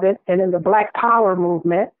called it, and in the Black Power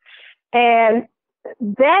movement. And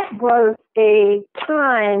that was a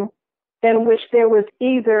time in which there was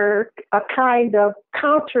either a kind of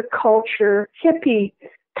counterculture, hippie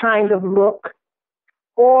kind of look,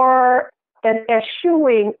 or an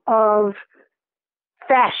eschewing of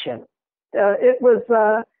fashion. It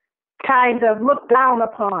was kind of looked down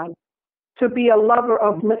upon to be a lover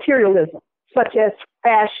of materialism, such as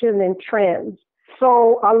fashion and trends.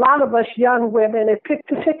 So a lot of us young women, and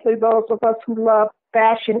particularly those of us who love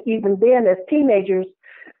fashion even then as teenagers,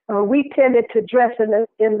 we tended to dress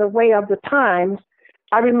in the way of the times.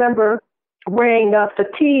 I remember wearing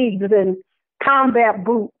fatigues and combat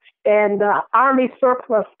boots and army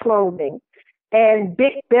surplus clothing and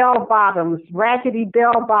big bell bottoms, raggedy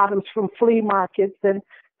bell bottoms from flea markets. And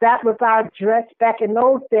that was our dress back in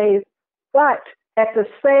those days. But at the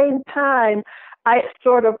same time, I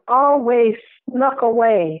sort of always snuck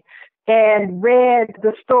away and read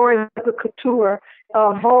the stories of the couture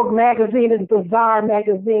of Vogue magazine and Bazaar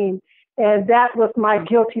magazine. And that was my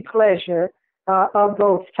guilty pleasure of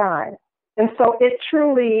those times. And so it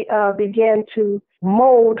truly began to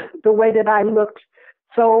mold the way that I looked.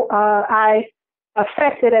 So I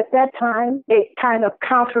affected at that time a kind of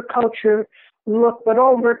counterculture look, but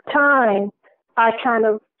over time, I kind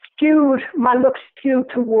of my look skewed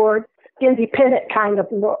toward independent kind of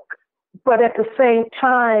look, but at the same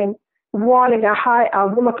time, wanting a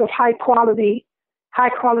look of high quality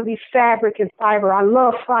fabric and fiber. I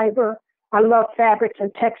love fiber. I love fabrics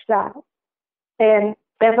and textiles. And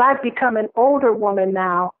as I've become an older woman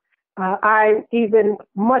now, I'm even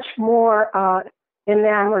much more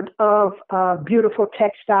enamored of beautiful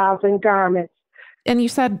textiles and garments. And you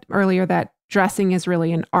said earlier that dressing is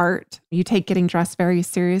really an art. You take getting dressed very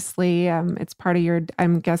seriously. It's part of your,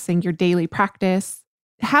 I'm guessing, your daily practice.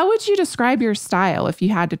 How would you describe your style if you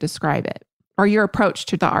had to describe it? or your approach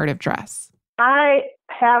to the art of dress? I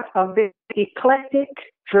have a very eclectic,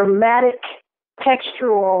 dramatic,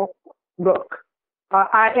 textural look.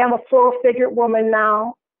 I am a full-figured woman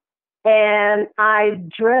now, and I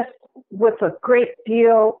dress with a great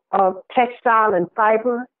deal of textile and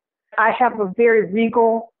fiber. I have a very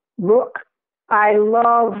regal look. I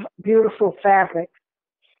love beautiful fabric.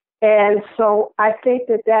 And so I think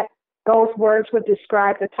that those words would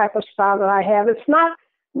describe the type of style that I have. It's not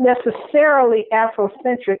necessarily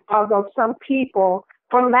Afrocentric, although some people,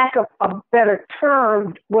 for lack of a better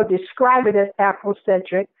term, would describe it as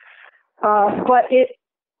Afrocentric. But it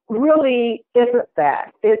really isn't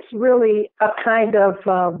that. It's really a kind of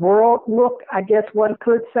world look, I guess one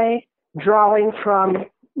could say, drawing from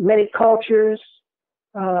many cultures,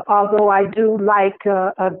 although I do like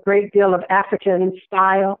a great deal of African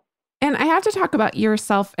style. And I have to talk about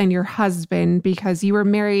yourself and your husband, because you were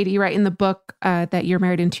married, you write in the book that you're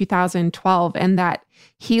married in 2012, and that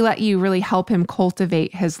he let you really help him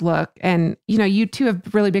cultivate his look. And, you know, you two have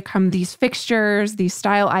really become these fixtures, these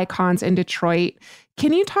style icons in Detroit.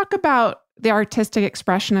 Can you talk about the artistic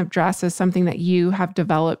expression of dress as something that you have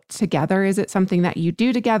developed together? Is it something that you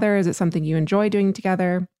do together? Is it something you enjoy doing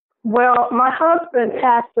together? Well, my husband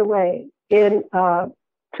passed away in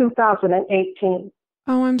 2018.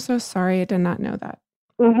 Oh, I'm so sorry. I did not know that.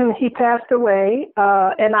 Mm-hmm. He passed away,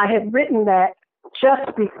 and I had written that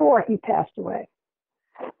just before he passed away.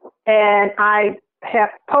 And I have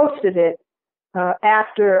posted it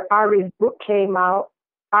after Ari's book came out.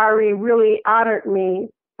 Ari really honored me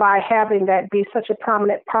by having that be such a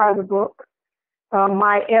prominent part of the book.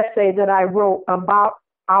 My essay that I wrote about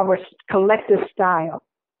our collective style.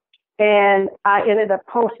 And I ended up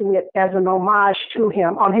posting it as an homage to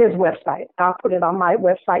him on his website. I'll put it on my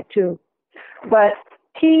website too. But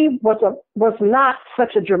he was not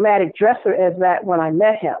such a dramatic dresser as that when I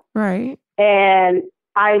met him. Right. And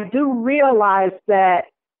I do realize that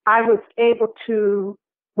I was able to,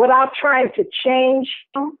 without trying to change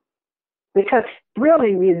him, because he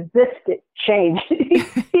really resisted change.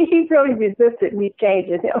 He really resisted me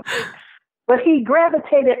changing him. But he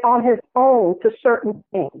gravitated on his own to certain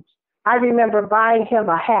things. I remember buying him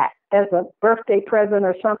a hat as a birthday present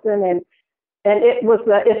or something, and it was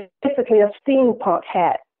basically a steampunk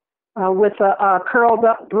hat with a curled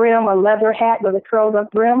up brim, a leather hat with a curled up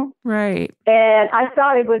brim. Right. And I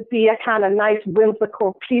thought it would be a kind of nice,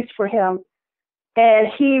 whimsical piece for him. And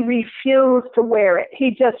he refused to wear it. He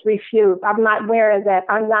just refused. I'm not wearing that.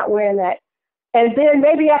 I'm not wearing that. And then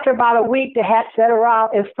maybe after about a week, the hat settled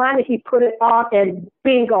out, and finally he put it on, and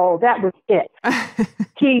bingo, that was it.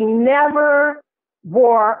 He never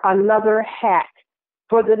wore another hat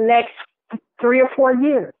for the next 3 or 4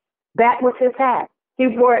 years. That was his hat. He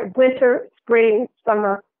wore it winter, spring,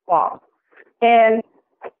 summer, fall. And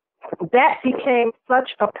that became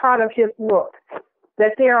such a part of his look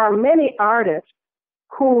that there are many artists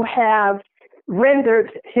who have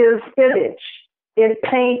rendered his image in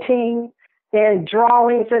painting and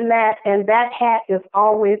drawings and that hat is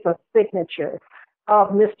always a signature of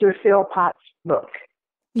Mr. Philpott's look.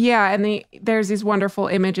 Yeah, and there's these wonderful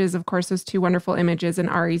images, of course, those 2 wonderful images in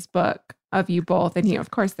Ari's book of you both. And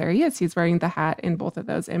of course, there he is. He's wearing the hat in both of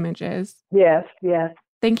those images. Yes, yes.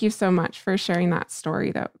 Thank you so much for sharing that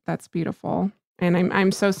story. That's beautiful. And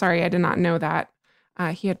I'm so sorry I did not know that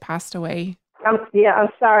he had passed away. I'm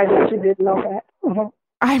sorry that you didn't know that. Mm-hmm.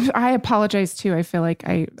 I apologize too. I feel like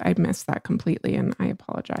I missed that completely, and I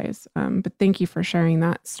apologize. But thank you for sharing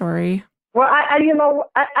that story. Well, I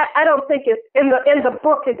don't think it's in the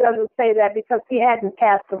book. It doesn't say that because he hadn't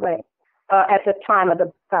passed away at the time of the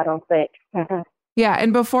book. I don't think. Mm-hmm. Yeah,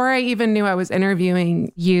 and before I even knew I was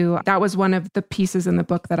interviewing you, that was one of the pieces in the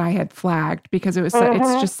book that I had flagged because it was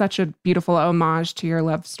it's just such a beautiful homage to your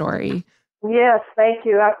love story. Yes, thank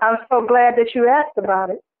you. I'm so glad that you asked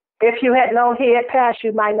about it. If you had known he had passed,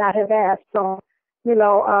 you might not have asked. So,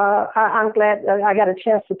 I'm glad I got a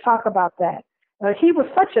chance to talk about that. He was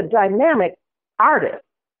such a dynamic artist,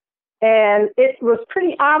 and it was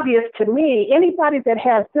pretty obvious to me, anybody that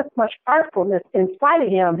has this much artfulness inside of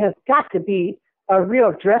him has got to be a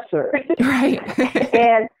real dresser. Right.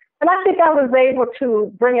 and I think I was able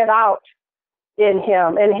to bring it out in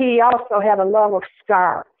him. And he also had a love of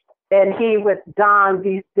scarves. And he would don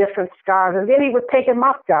these different scarves. And then he would take in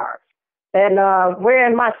my scarves and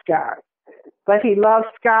wearing my scarves. But he loved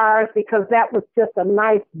scarves because that was just a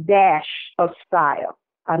nice dash of style,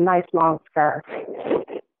 a nice long scarf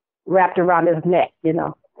wrapped around his neck,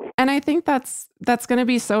 And I think that's going to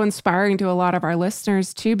be so inspiring to a lot of our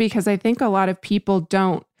listeners too, because I think a lot of people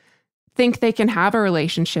don't think they can have a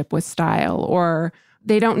relationship with style or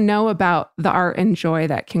they don't know about the art and joy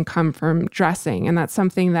that can come from dressing. And that's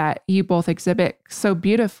something that you both exhibit so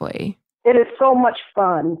beautifully. It is so much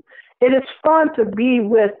fun. It is fun to be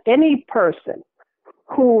with any person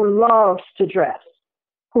who loves to dress,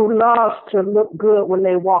 who loves to look good when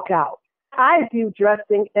they walk out. I view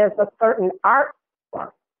dressing as a certain art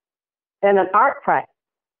form and an art practice.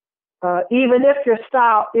 Even if your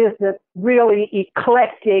style isn't really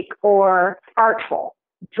eclectic or artful,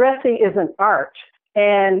 dressing is an art.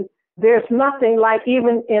 And there's nothing like,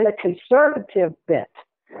 even in a conservative bent,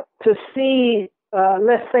 to see,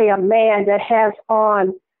 let's say, a man that has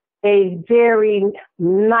on a very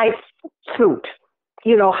nice suit,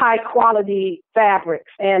 high quality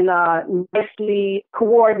fabrics and nicely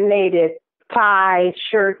coordinated tie,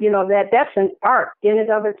 shirt, that's an art in and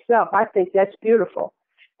of itself. I think that's beautiful.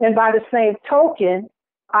 And by the same token,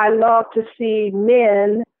 I love to see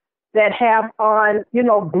men that have on,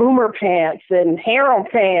 bloomer pants and harem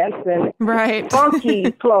pants and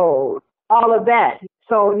funky clothes, all of that.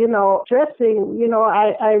 So, dressing,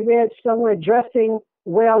 I read somewhere dressing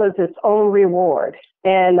well is its own reward.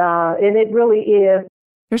 And it really is.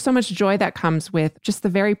 There's so much joy that comes with just the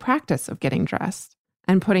very practice of getting dressed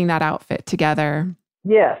and putting that outfit together.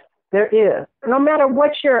 Yes, there is. No matter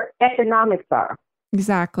what your economics are.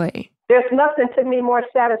 Exactly. There's nothing to me more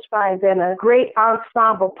satisfying than a great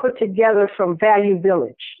ensemble put together from Value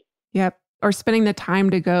Village. Yep. Or spending the time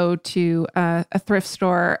to go to a thrift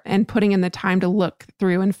store and putting in the time to look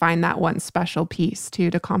through and find that one special piece to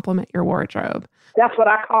complement your wardrobe. That's what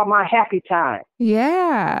I call my happy time.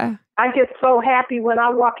 Yeah. I get so happy when I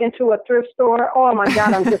walk into a thrift store. Oh my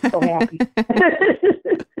God, I'm just so happy.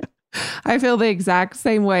 I feel the exact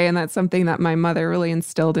same way. And that's something that my mother really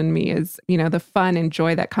instilled in me is, the fun and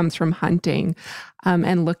joy that comes from hunting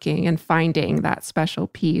and looking and finding that special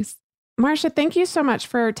piece. Marcia, thank you so much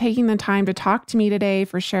for taking the time to talk to me today,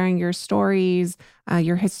 for sharing your stories,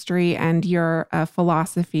 your history, and your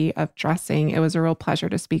philosophy of dressing. It was a real pleasure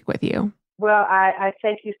to speak with you. Well, I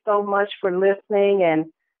thank you so much for listening and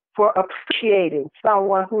for appreciating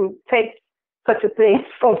someone who takes such a thing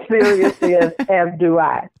so seriously as do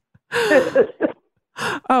I.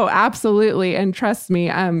 Oh, absolutely. And trust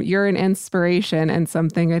me, you're an inspiration and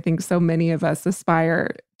something I think so many of us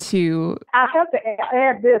aspire to. I have to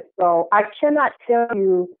add this, though. I cannot tell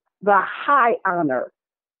you the high honor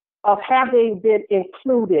of having been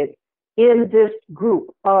included in this group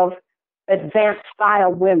of advanced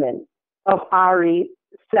style women of Ari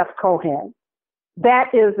Seth Cohen.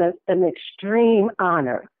 That is an extreme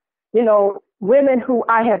honor. Women who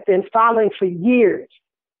I have been following for years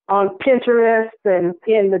on Pinterest and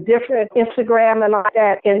in the different Instagram and like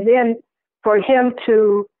that. And then for him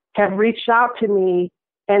to have reached out to me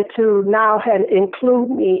and to now include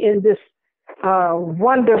me in this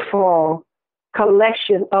wonderful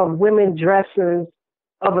collection of women dressers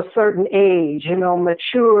of a certain age,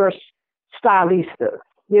 mature stylistas.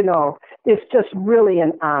 It's just really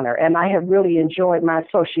an honor. And I have really enjoyed my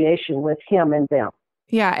association with him and them.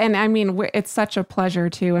 Yeah. And I mean, it's such a pleasure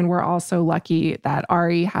too. And we're also lucky that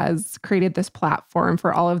Ari has created this platform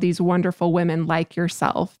for all of these wonderful women like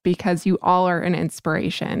yourself, because you all are an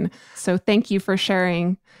inspiration. So thank you for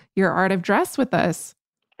sharing your art of dress with us.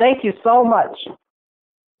 Thank you so much.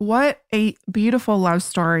 What a beautiful love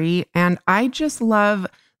story. And I just love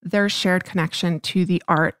their shared connection to the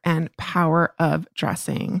art and power of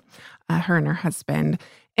dressing, her and her husband.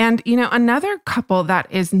 And, another couple that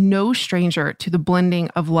is no stranger to the blending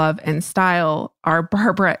of love and style are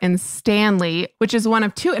Barbara and Stanley, which is one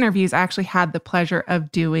of two interviews I actually had the pleasure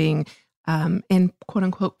of doing in quote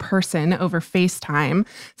unquote person over FaceTime.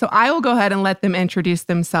 So I will go ahead and let them introduce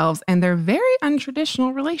themselves and their very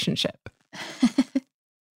untraditional relationship.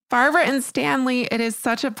 Barbara and Stanley, it is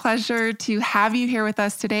such a pleasure to have you here with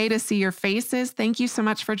us today to see your faces. Thank you so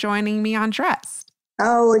much for joining me on Dressed.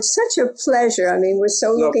 Oh, it's such a pleasure. I mean, we're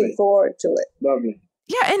so looking forward to it. Lovely.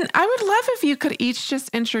 Yeah, and I would love if you could each just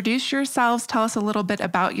introduce yourselves, tell us a little bit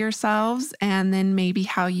about yourselves, and then maybe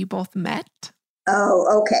how you both met.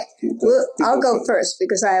 Oh, okay. Well, I'll go first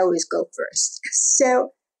because I always go first. So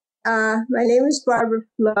my name is Barbara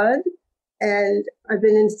Flood, and I've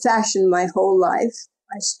been in fashion my whole life.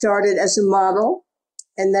 I started as a model,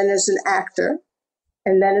 and then as an actor,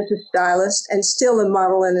 and then as a stylist, and still a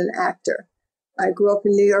model and an actor. I grew up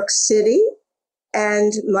in New York City,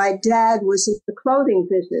 and my dad was in the clothing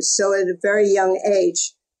business. So at a very young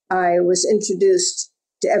age, I was introduced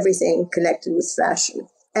to everything connected with fashion.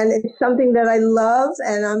 And it's something that I love,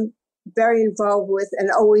 and I'm very involved with, and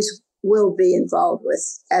always will be involved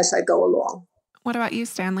with as I go along. What about you,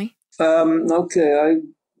 Stanley? Okay, I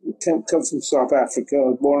come from South Africa. I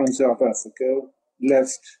was born in South Africa.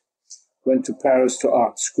 left, went to Paris to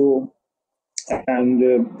art school, and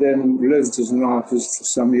then lived as an artist for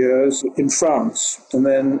some years in France. And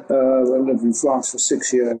then I lived in France for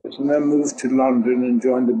 6 years, and then moved to London and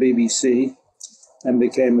joined the BBC and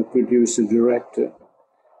became a producer-director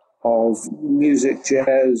of music,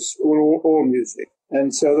 jazz, all music.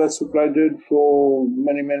 And so that's what I did for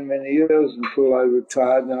many, many, many years until I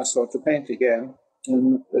retired, and I started to paint again.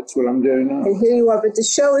 And that's what I'm doing now. And here you are. But the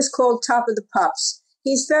show is called Top of the Pops.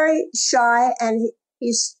 He's very shy and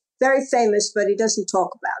he's very famous, but he doesn't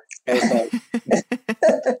talk about it.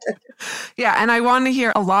 Yeah, and I want to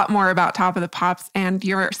hear a lot more about Top of the Pops and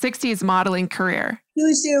your 60s modeling career. He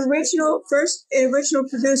was the original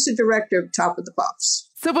producer-director of Top of the Pops.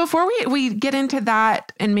 So before we get into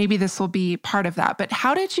that, and maybe this will be part of that, but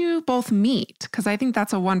how did you both meet? Because I think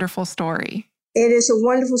that's a wonderful story. It is a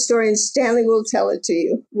wonderful story, and Stanley will tell it to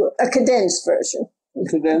you. A condensed version. A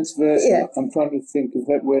condensed version? Yeah. I'm trying to think of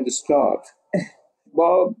where to start.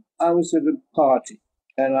 Bob, I was at a party,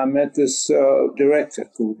 and I met this director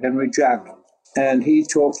called Henry Jaglin. And he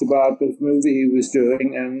talked about this movie he was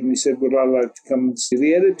doing, and he said, would I like to come and see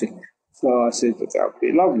the editing? So I said, that would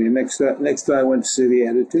be lovely. Next day I went to see the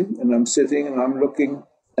editing, and I'm sitting and I'm looking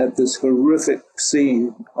at this horrific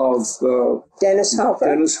scene of Dennis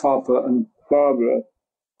Hopper and Barbara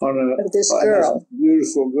on this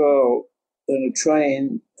beautiful girl in a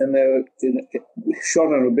train, and they're shot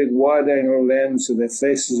on a big wide-angle lens, and their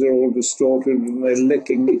faces are all distorted, and they're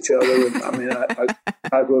licking each other. And I mean, I thought,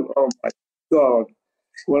 oh my God,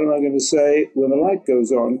 what am I going to say when the light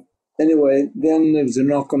goes on? Anyway, then there was a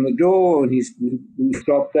knock on the door, and he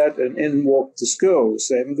stopped that, and in walked this girl, the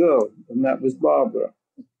same girl, and that was Barbara.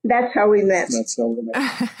 That's how we met. The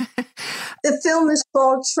film is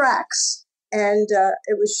called Tracks, and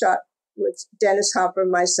it was shot with Dennis Hopper,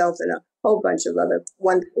 myself, and a whole bunch of other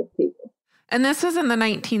wonderful people. And this was in the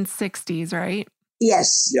 1960s, right?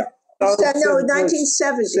 Yes. Yeah. No,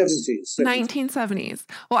 1970s. 1970s.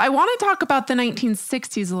 Well, I want to talk about the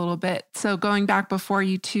 1960s a little bit. So going back before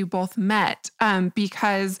you two both met,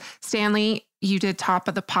 because Stanley, you did Top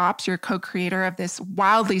of the Pops. You're co-creator of this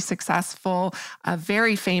wildly successful,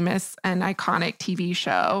 very famous and iconic TV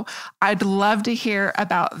show. I'd love to hear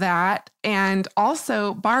about that. And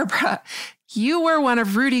also, Barbara, you were one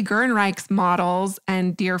of Rudi Gernreich's models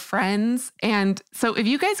and dear friends. And so if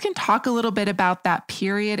you guys can talk a little bit about that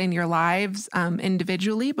period in your lives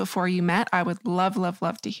individually before you met, I would love, love,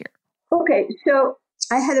 love to hear. Okay, so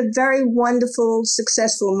I had a very wonderful,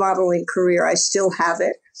 successful modeling career. I still have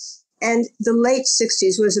it. And the late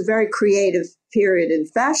 60s was a very creative period in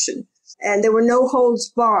fashion. And there were no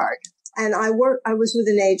holds barred. And I was with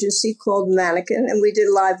an agency called Mannequin, and we did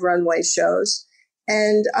live runway shows.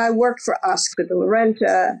 And I worked for Oscar de la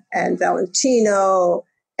Renta and Valentino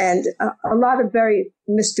and a lot of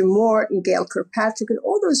Mr. Mort and Gail Kirkpatrick and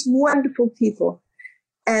all those wonderful people.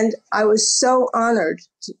 And I was so honored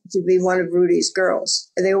to be one of Rudi's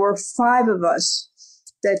girls. There were 5 of us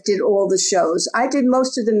that did all the shows. I did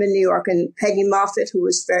most of them in New York, and Peggy Moffitt, who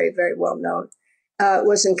was very, very well known,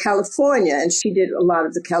 was in California, and she did a lot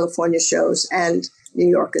of the California shows and New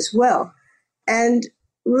York as well. And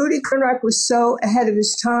Rudi Gernreich was so ahead of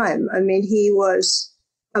his time. I mean, he was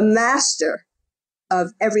a master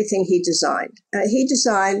of everything he designed. He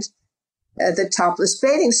designed the topless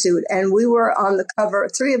bathing suit, and we were on the cover,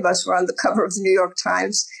 3 of us were on the cover of the New York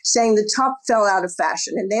Times saying the top fell out of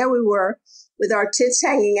fashion. And there we were with our tits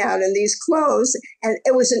hanging out in these clothes, and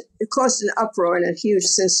it caused an uproar and a huge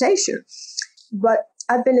sensation. But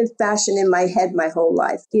I've been in fashion in my head my whole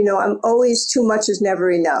life. You know, I'm always too much is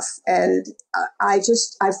never enough. And I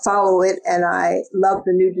follow it, and I love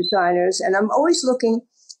the new designers. And I'm always looking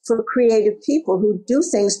for creative people who do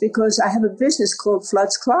things, because I have a business called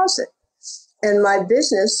Flood's Closet. And my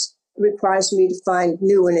business requires me to find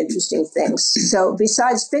new and interesting things. So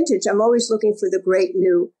besides vintage, I'm always looking for the great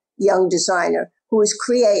new young designer who is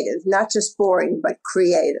creative, not just boring, but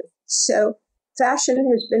creative. So fashion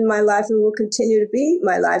has been my life and will continue to be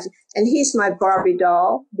my life. And he's my Barbie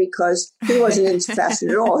doll, because he wasn't into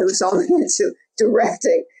fashion at all. He was only into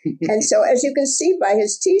directing. And so, as you can see by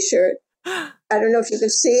his T-shirt, I don't know if you can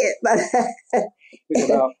see it, but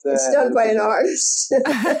it's done by an artist.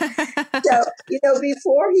 So, you know,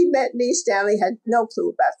 before he met me, Stanley had no clue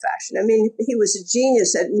about fashion. I mean, he was a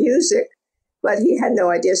genius at music, but he had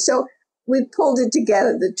no idea. So we pulled it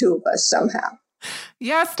together, the 2 of us, somehow.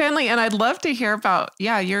 Yeah, Stanley, and I'd love to hear about,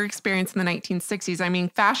 your experience in the 1960s. I mean,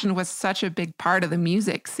 fashion was such a big part of the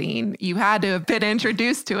music scene. You had to have been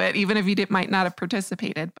introduced to it, even if you might not have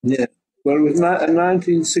participated. Yeah. Well, it was in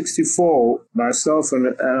 1964, myself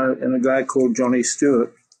and a guy called Johnny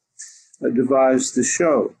Stewart devised the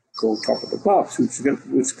show called Top of the Pops, which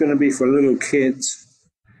was going to be for little kids.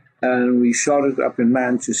 And we shot it up in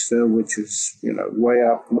Manchester, which is, way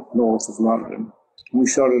up north of London. We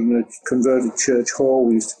shot it in a converted church hall.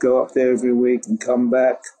 We used to go up there every week and come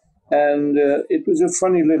back. And it was a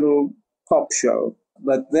funny little pop show.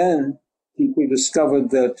 But then people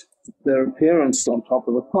discovered that their appearance on Top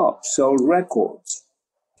of the Pops sold records.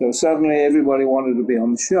 So suddenly everybody wanted to be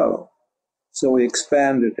on the show. So we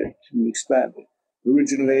expanded it.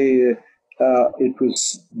 Originally, it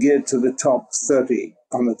was geared to the top 30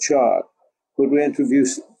 on the chart, but we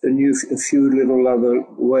introduced a few little other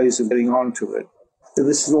ways of getting onto it. So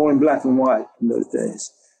this is all in black and white in those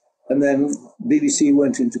days. And then BBC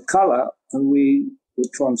went into colour, and we were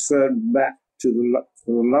transferred back to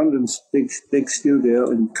the London big studio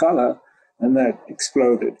in colour, and that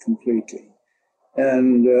exploded completely.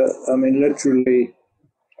 And literally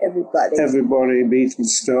everybody, Beatles,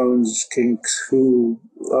 Stones, Kinks, Who.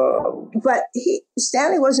 But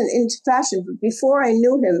Stanley wasn't into fashion. But before I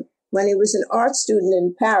knew him, when he was an art student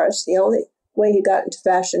in Paris, the only way he got into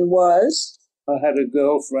fashion was... I had a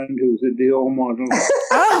girlfriend who was a Dior model.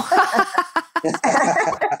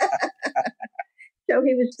 So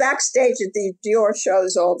he was backstage at the Dior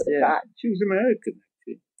shows all the time. She was American.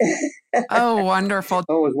 Oh, wonderful.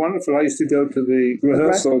 Oh, it was wonderful. I used to go to the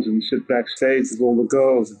rehearsals and sit backstage with all the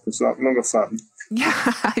girls. It was a lot of fun. Yeah,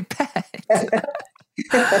 I bet.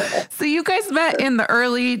 So you guys met in the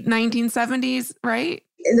early 1970s, right?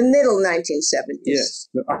 In the middle 1970s. Yes.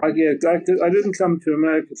 I didn't come to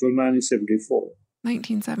America till 1974.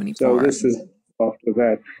 1974. So this was after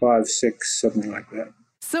that, 5, 6, something like that.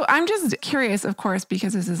 So I'm just curious, of course,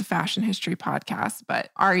 because this is a fashion history podcast,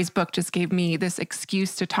 but Ari's book just gave me this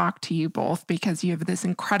excuse to talk to you both because you have this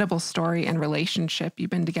incredible story and relationship.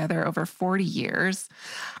 You've been together over 40 years.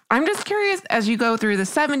 I'm just curious, as you go through the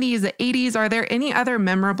 70s, the 80s, are there any other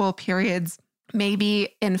memorable periods,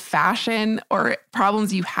 maybe in fashion or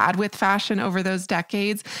problems you had with fashion over those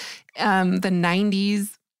decades, the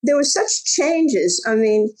 90s? There were such changes. I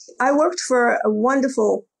mean, I worked for a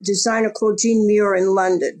wonderful designer called Jean Muir in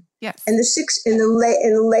London. Yes. In the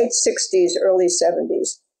late 60s, early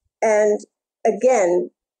 70s. And again,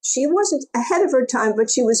 she wasn't ahead of her time, but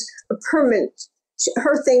she was a permanent.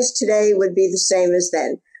 Her things today would be the same as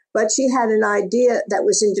then. But she had an idea that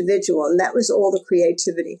was individual, and that was all the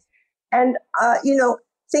creativity. And,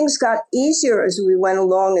 things got easier as we went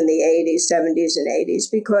along in the 80s, 70s, and 80s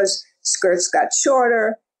because skirts got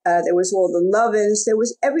shorter. There was all the love-ins. There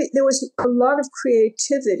was a lot of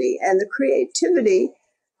creativity, and the creativity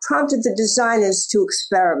prompted the designers to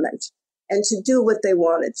experiment and to do what they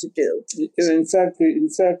wanted to do. In fact,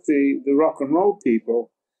 the rock and roll people,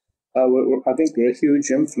 I think, were a huge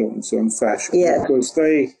influence on fashion because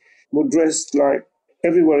they were dressed like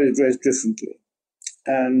everybody dressed differently,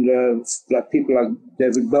 and like people like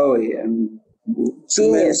David Bowie and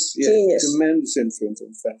Genius. Tremendous influence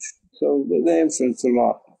on fashion. So they influenced a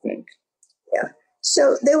lot, I think. Yeah.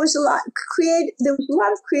 So there was a lot of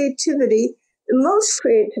creativity. The most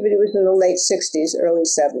creativity was in the late 60s, early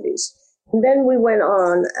 70s. And then we went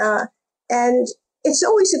on, and it's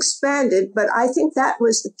always expanded, but I think that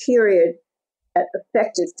was the period that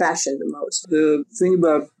affected fashion the most. The thing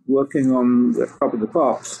about working on the Top of the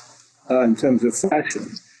Pops in terms of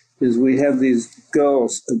fashion is we have these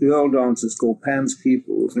girls, girl dancers called Pam's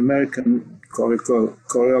People, an American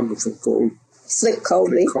choreographer called Flick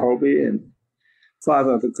Colby and 5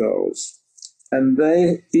 other girls. And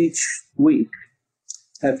they each week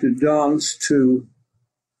had to dance to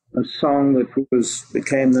a song that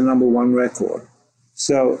became the number 1 record.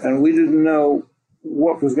 So, and we didn't know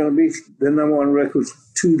what was going to be the number 1 record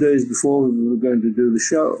 2 days before we were going to do the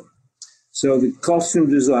show. So the costume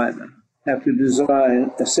designer had to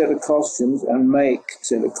design a set of costumes and make a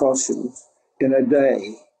set of costumes in a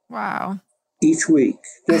day. Wow. Each week,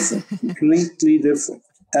 different, completely different.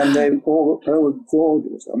 And they were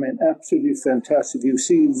gorgeous. I mean, absolutely fantastic. You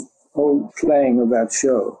see the whole playing of that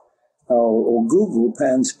show, or Google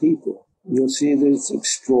Pam's People. You'll see these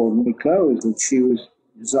extraordinary clothes that she was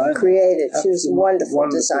designing. Created. She was a wonderful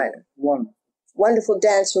designer. Wonderful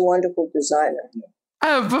dancer, wonderful designer. Yeah.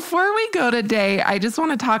 Before we go today, I just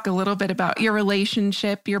want to talk a little bit about your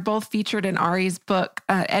relationship. You're both featured in Ari's book,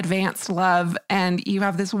 Advanced Love, and you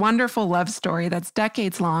have this wonderful love story that's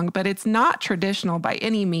decades long, but it's not traditional by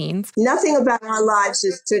any means. Nothing about our lives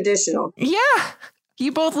is traditional. Yeah.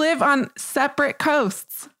 You both live on separate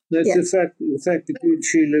coasts. That's the fact that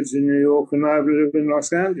she lives in New York and I live in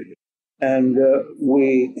Los Angeles. And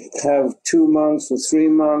we have 2 months or 3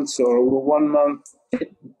 months or 1 month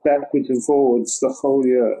backwards and forwards the whole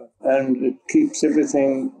year. and it keeps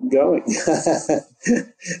everything going.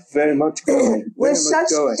 Very much going. We're such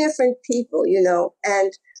different people,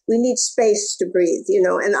 and we need space to breathe,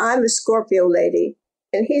 and I'm a Scorpio lady,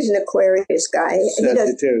 and he's an Aquarius guy.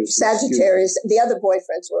 Sagittarius. The other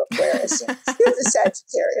boyfriends were Aquarius. He's a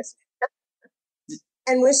Sagittarius.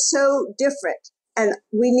 And we're so different, and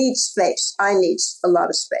we need space. I need a lot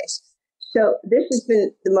of space. So this has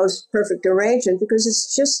been the most perfect arrangement because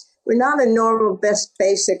it's just, we're not a normal,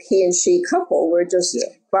 basic he and she couple. We're just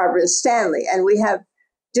Barbara and Stanley, and we have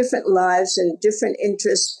different lives and different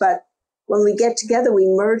interests, but when we get together, we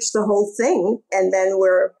merge the whole thing, and then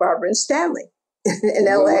we're Barbara and Stanley in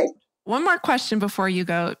LA. One more question before you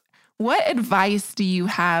go. What advice do you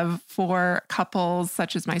have for couples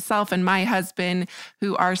such as myself and my husband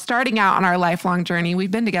who are starting out on our lifelong journey? We've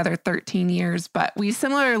been together 13 years, but we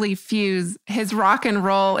similarly fuse his rock and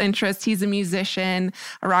roll interest. He's a musician,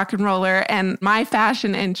 a rock and roller, and my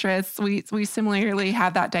fashion interests. We similarly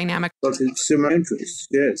have that dynamic. But it's similar interests,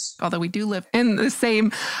 yes. Although we do live in the same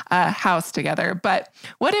house together. But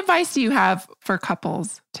what advice do you have for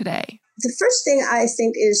couples today? The first thing I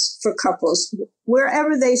think is for couples,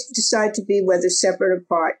 wherever they decide to be, whether separate or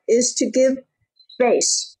apart, is to give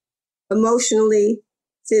space, emotionally,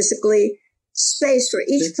 physically, space for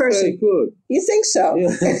each person. Very good. You think so?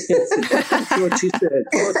 Yeah. That's what she said.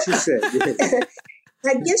 Yes.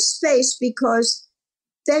 That gives space because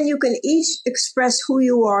then you can each express who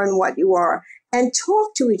you are and what you are and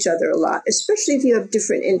talk to each other a lot, especially if you have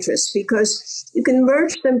different interests, because you can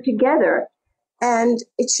merge them together. And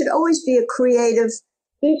it should always be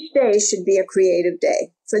each day should be a creative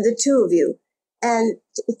day for the two of you. And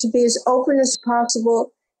to be as open as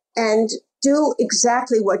possible and do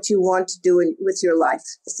exactly what you want to do with your life,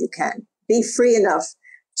 if you can. Be free enough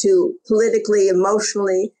to politically,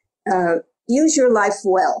 emotionally, use your life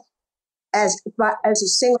well as a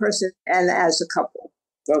single person and as a couple.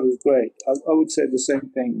 That was great. I would say the same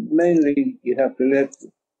thing. Mainly, you have to let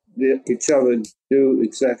each other do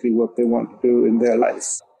exactly what they want to do in their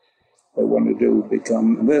life. They want to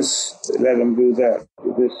become this, let them do that.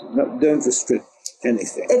 Don't restrict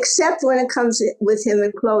anything. Except when it comes with him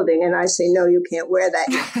in clothing, and I say, no, you can't wear that.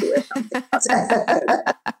 You have to wear something else.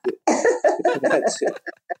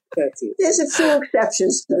 That's it. There's a few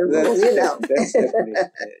exceptions to the rule, That's definitely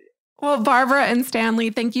it. Well, Barbara and Stanley,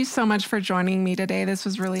 thank you so much for joining me today. This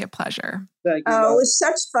was really a pleasure. Thank you. Oh, it was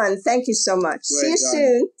such fun. Thank you so much. Great, See you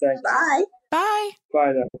soon. Thanks. Bye. Bye.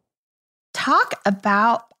 Bye now. Talk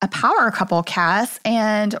about a power couple, Cass,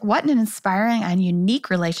 and what an inspiring and unique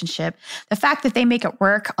relationship. The fact that they make it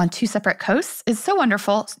work on two separate coasts is so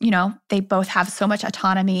wonderful. They both have so much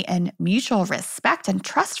autonomy and mutual respect and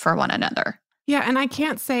trust for one another. Yeah, and I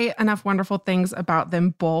can't say enough wonderful things about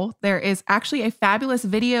them both. There is actually a fabulous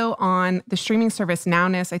video on the streaming service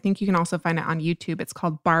Nowness. I think you can also find it on YouTube. It's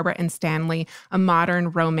called Barbara and Stanley, A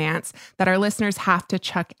Modern Romance, that our listeners have to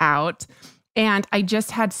check out. And I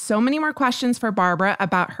just had so many more questions for Barbara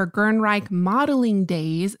about her Gernreich modeling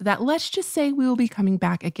days that let's just say we will be coming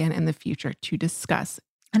back again in the future to discuss.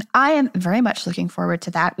 And I am very much looking forward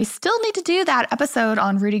to that. We still need to do that episode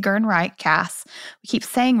on Rudy Gernreich, Cass. We keep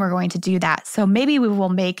saying we're going to do that. So maybe we will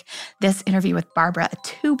make this interview with Barbara a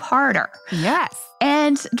two-parter. Yes.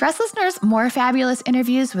 And Dress listeners, more fabulous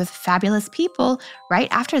interviews with fabulous people right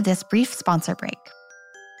after this brief sponsor break.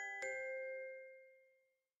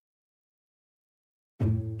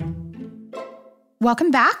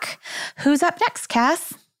 Welcome back. Who's up next,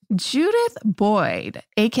 Cass? Judith Boyd,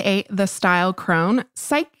 aka the Style Crone,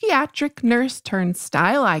 psychiatric nurse turned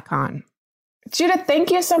style icon. Judith,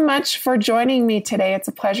 thank you so much for joining me today. It's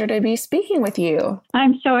a pleasure to be speaking with you.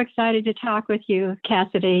 I'm so excited to talk with you,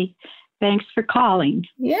 Cassidy. Thanks for calling.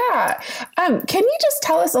 Yeah. Can you just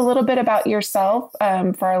tell us a little bit about yourself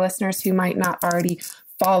for our listeners who might not already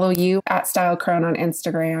follow you at Style Crone on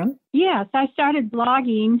Instagram? Yes, I started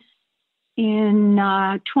blogging in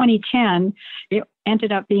 2010. It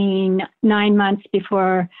ended up being 9 months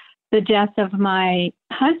before the death of my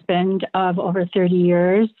husband of over 30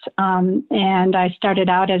 years. And I started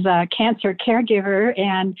out as a cancer caregiver,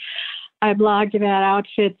 and I blogged about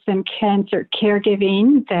outfits and cancer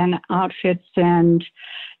caregiving, then outfits and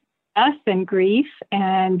death and grief,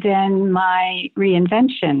 and then my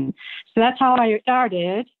reinvention. So that's how I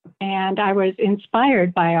started. And I was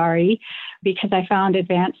inspired by Ari because I found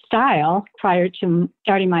Advanced Style prior to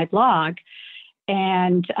starting my blog,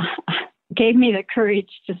 and gave me the courage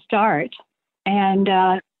to start and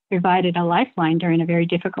provided a lifeline during a very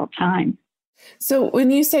difficult time. So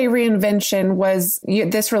when you say reinvention, was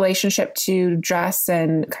this relationship to dress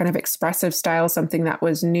and kind of expressive style something that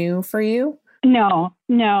was new for you? No.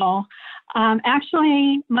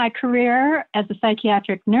 Actually, my career as a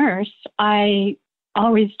psychiatric nurse, I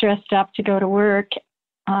always dressed up to go to work.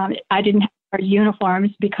 I didn't have our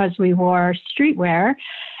uniforms because we wore streetwear.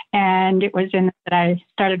 And it was in that I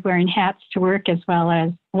started wearing hats to work as well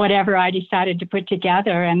as whatever I decided to put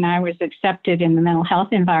together. And I was accepted in the mental health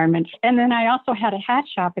environment. And then I also had a hat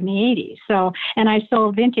shop in the 80s. So, and I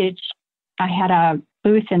sold vintage. I had a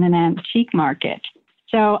booth in an antique market.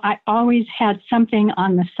 So I always had something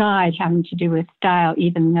on the side having to do with style,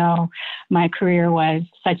 even though my career was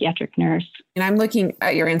psychiatric nurse. And I'm looking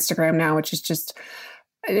at your Instagram now, which is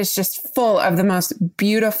it's just full of the most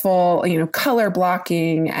beautiful, color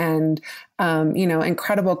blocking and,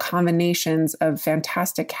 incredible combinations of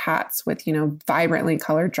fantastic hats with, vibrantly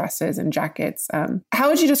colored dresses and jackets. How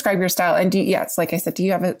would you describe your style? And like I said, do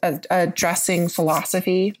you have a dressing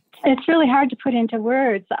philosophy? It's really hard to put into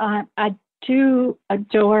words. I do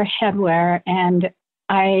adore headwear, and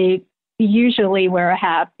I usually wear a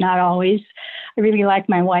hat, not always. I really like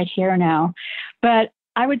my white hair now. But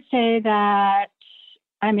I would say that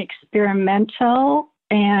I'm experimental,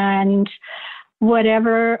 and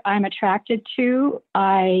whatever I'm attracted to,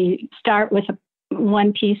 I start with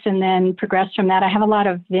one piece and then progress from that. I have a lot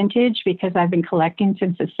of vintage because I've been collecting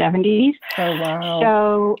since the 70s. Oh, wow.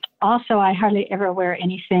 So also I hardly ever wear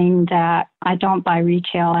anything that I don't buy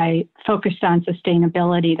retail. I focused on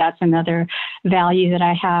sustainability. That's another value that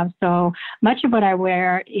I have. So much of what I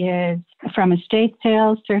wear is from estate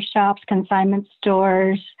sales, thrift shops, consignment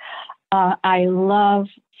stores. I love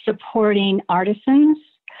supporting artisans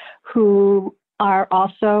who are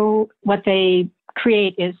also, what they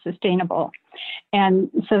create is sustainable. And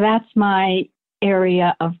so that's my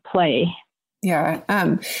area of play. Yeah.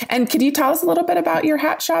 And could you tell us a little bit about your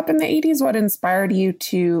hat shop in the 80s? What inspired you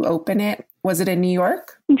to open it? Was it in New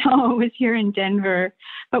York? No, it was here in Denver.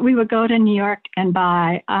 But we would go to New York and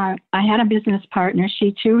buy. I had a business partner.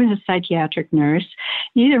 She, too, was a psychiatric nurse.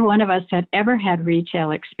 Neither one of us had ever had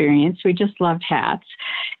retail experience. We just loved hats.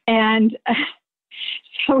 And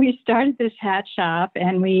so we started this hat shop,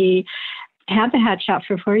 and we had the hat shop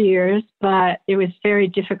for 4 years, but it was very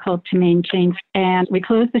difficult to maintain. And we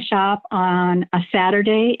closed the shop on a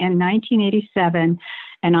Saturday in 1987.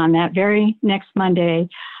 And on that very next Monday,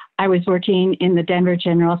 I was working in the Denver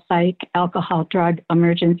General Psych Alcohol Drug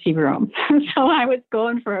Emergency Room. So I was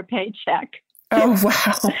going for a paycheck. Oh,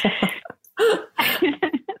 wow.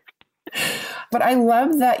 But I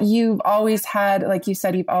love that you've always had, like you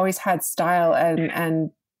said, you've always had style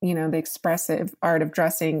and the expressive art of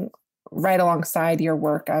dressing right alongside your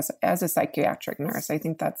work as a psychiatric nurse. I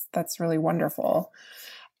think that's really wonderful.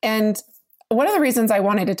 And one of the reasons I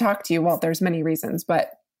wanted to talk to you, well, there's many reasons,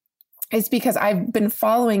 but it's because I've been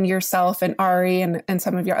following yourself and Ari and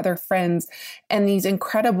some of your other friends and these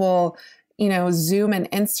incredible, Zoom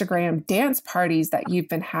and Instagram dance parties that you've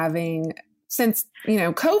been having since,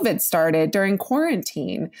 COVID started during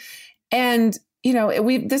quarantine. And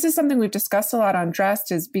this is something we've discussed a lot on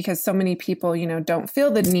Dressed, is because so many people, don't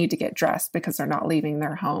feel the need to get dressed because they're not leaving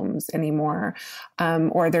their homes anymore,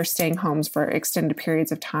 or they're staying homes for extended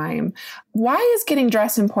periods of time. Why is getting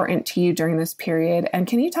dressed important to you during this period? And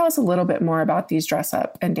can you tell us a little bit more about these dress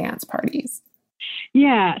up and dance parties?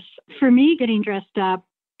 Yes. For me, getting dressed up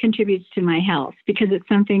contributes to my health because it's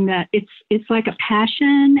something that it's like a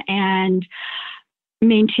passion, and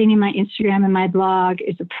maintaining my Instagram and my blog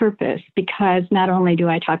is a purpose, because not only do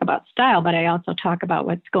I talk about style, but I also talk about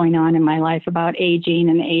what's going on in my life about aging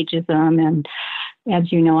and ageism. And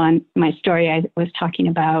as you know, on my story, I was talking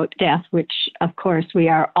about death, which of course we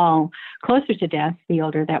are all closer to death the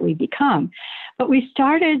older that we become. But we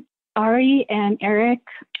started, Ari and Eric,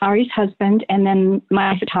 Ari's husband, and then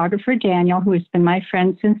my photographer, Daniel, who has been my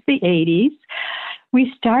friend since the 80s.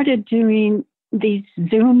 We started doing these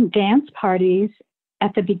Zoom dance parties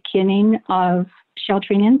at the beginning of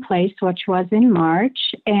sheltering in place, which was in March,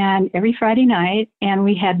 and every Friday night. And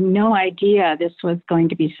we had no idea this was going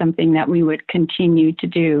to be something that we would continue to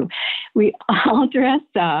do. We all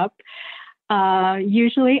dressed up.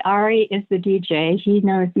 Usually Ari is the DJ. He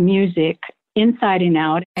knows music inside and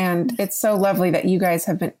out. And it's so lovely that you guys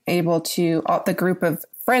have been able to, the group of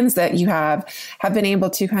friends that you have been able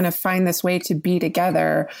to kind of find this way to be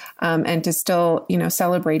together, and to still,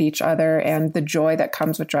 celebrate each other and the joy that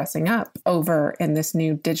comes with dressing up over in this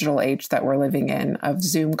new digital age that we're living in of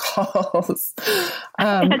Zoom calls.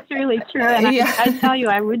 That's really true. And I tell you,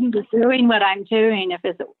 I wouldn't be doing what I'm doing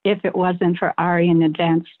if it wasn't for Ari and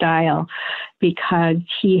Advanced Style, because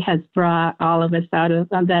he has brought all of us that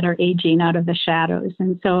are aging out of the shadows.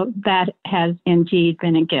 And so that has indeed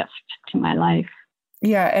been a gift to my life.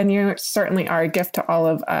 Yeah, and you certainly are a gift to all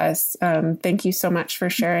of us. Thank you so much for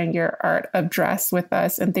sharing your art of dress with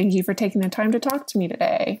us, and thank you for taking the time to talk to me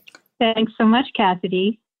today. Thanks so much,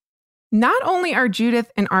 Cassidy. Not only are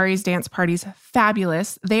Judith and Ari's dance parties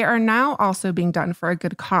fabulous, they are now also being done for a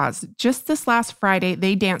good cause. Just this last Friday,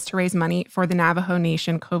 they danced to raise money for the Navajo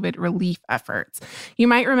Nation COVID relief efforts. You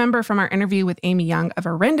might remember from our interview with Amy Young of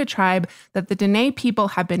Orinda Tribe that the Dene people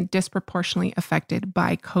have been disproportionately affected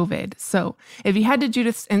by COVID. So if you head to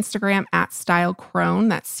Judith's Instagram at @StyleCrone,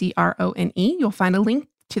 that's CRONE, you'll find a link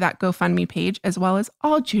to that GoFundMe page, as well as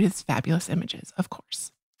all Judith's fabulous images, of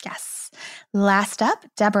course. Yes. Last up,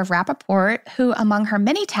 Deborah Rappaport, who among her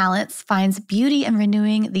many talents finds beauty in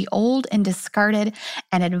renewing the old and discarded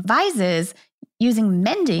and advises using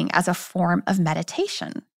mending as a form of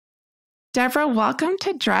meditation. Deborah, welcome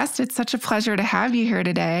to Dressed. It's such a pleasure to have you here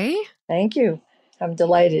today. Thank you. I'm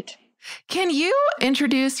delighted. Can you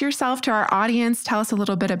introduce yourself to our audience? Tell us a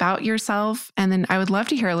little bit about yourself, and then I would love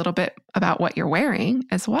to hear a little bit about what you're wearing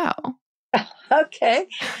as well. Okay.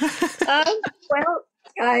 Well,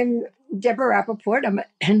 I'm Deborah Rappaport. I'm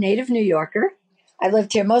a native New Yorker. I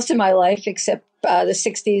lived here most of my life, except the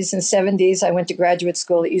 60s and 70s. I went to graduate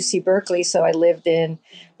school at UC Berkeley, so I lived in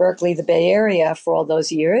Berkeley, the Bay Area, for all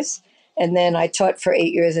those years. And then I taught for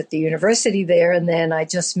 8 years at the university there, and then I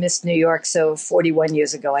just missed New York, so 41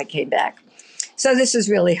 years ago I came back. So this is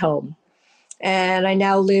really home. And I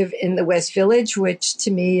now live in the West Village, which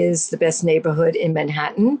to me is the best neighborhood in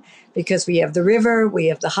Manhattan, because we have the river, we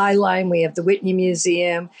have the High Line, we have the Whitney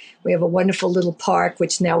Museum, we have a wonderful little park,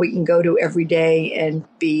 which now we can go to every day and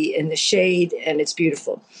be in the shade, and it's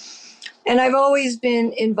beautiful. And I've always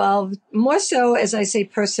been involved, more so, as I say,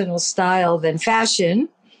 personal style than fashion,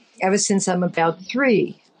 ever since I'm about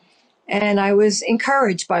 3. And I was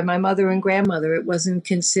encouraged by my mother and grandmother. It wasn't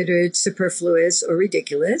considered superfluous or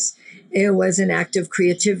ridiculous. It was an act of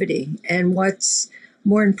creativity. And what's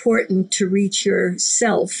more important to reach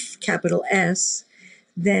yourself, capital S,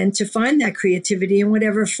 than to find that creativity in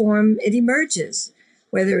whatever form it emerges,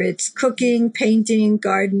 whether it's cooking, painting,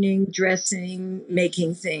 gardening, dressing,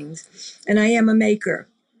 making things. And I am a maker.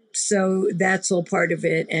 So that's all part of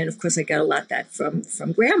it. And of course, I got a lot of that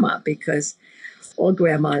from grandma, because all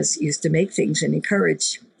grandmas used to make things and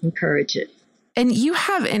encourage it. And you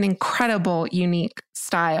have an incredible, unique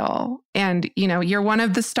style. And, you know, you're one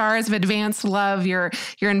of the stars of Advanced Love. You're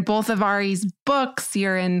in both of Ari's books.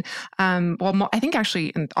 You're in, I think actually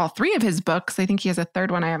in all 3 of his books. I think he has a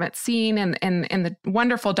 3rd one I haven't seen. And in the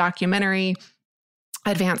wonderful documentary,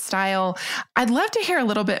 Advanced Style. I'd love to hear a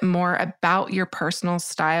little bit more about your personal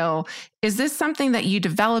style. Is this something that you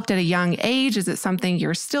developed at a young age? Is it something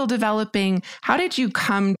you're still developing? How did you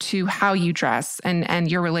come to how you dress and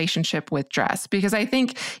your relationship with dress? Because I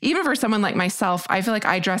think even for someone like myself, I feel like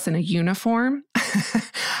I dress in a uniform.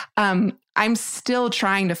 I'm still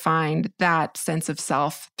trying to find that sense of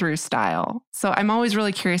self through style. So I'm always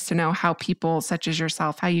really curious to know how people such as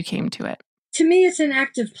yourself, how you came to it. To me, it's an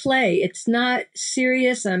act of play. It's not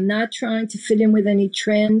serious. I'm not trying to fit in with any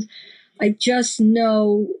trend. I just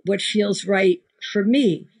know what feels right for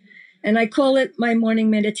me. And I call it my morning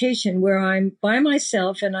meditation, where I'm by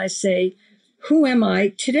myself and I say, who am I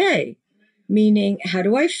today? Meaning, how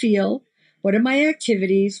do I feel? What are my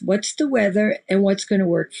activities? What's the weather? And what's going to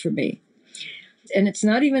work for me? And it's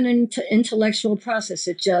not even an intellectual process.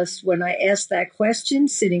 It's just when I ask that question,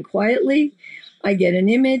 sitting quietly, I get an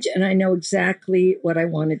image and I know exactly what I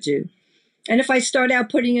want to do. And if I start out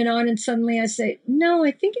putting it on and suddenly I say, no, I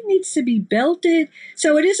think it needs to be belted.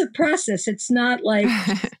 So it is a process. It's not like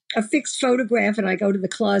a fixed photograph and I go to the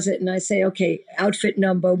closet and I say, okay, outfit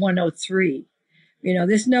number 103. You know,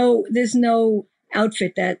 there's no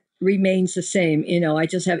outfit that remains the same. You know, I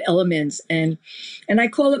just have elements and I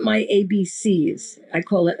call it my ABCs. I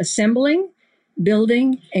call it assembling,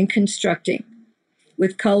 building, and constructing,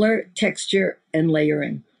 with color, texture, and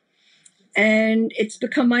layering. And it's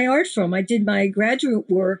become my art form. I did my graduate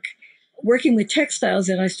work working with textiles,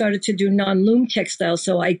 and I started to do non-loom textiles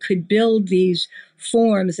so I could build these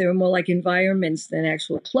forms. They were more like environments than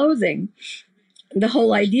actual clothing. The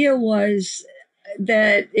whole idea was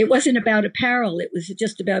that it wasn't about apparel. It was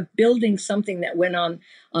just about building something that went on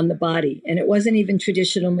the body. And it wasn't even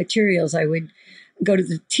traditional materials. I would go to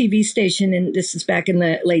the TV station, and this is back in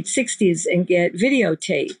the late 60s, and get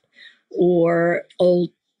videotape or old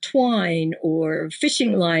twine or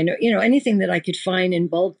fishing line or, you know, anything that I could find in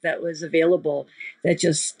bulk that was available that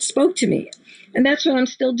just spoke to me. And that's what I'm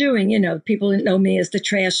still doing. You know, people know me as the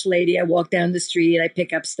trash lady. I walk down the street, I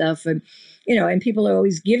pick up stuff, and, you know, and people are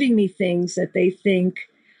always giving me things that they think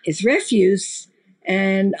is refuse.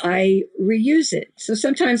 and I reuse it. So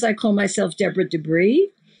sometimes I call myself Deborah Debris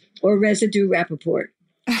or Residue Rappaport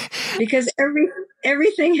because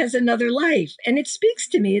everything has another life, and it speaks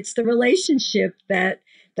to me. It's the relationship that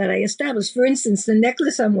I established. For instance, the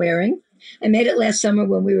necklace I'm wearing, I made it last summer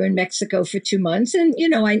when we were in Mexico for 2 months. And,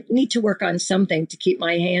 I need to work on something to keep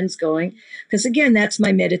my hands going. Because again, that's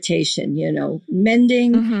my meditation,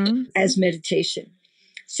 mending as meditation.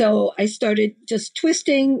 So I started just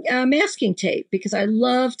twisting masking tape because I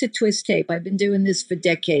love to twist tape. I've been doing this for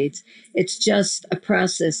decades. It's just a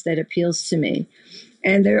process that appeals to me.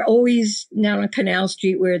 And they're always now on Canal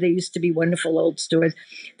Street, where there used to be wonderful old stores.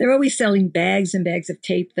 They're always selling bags and bags of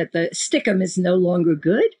tape that the stickum is no longer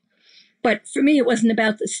good. But for me, it wasn't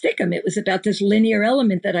about the stickum. It was about this linear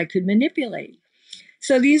element that I could manipulate.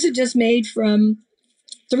 So these are just made from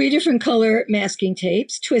 3 different color masking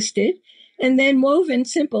tapes, twisted, and then woven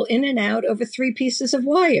simple in and out over 3 pieces of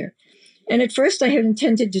wire. And at first I had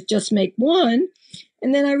intended to just make 1.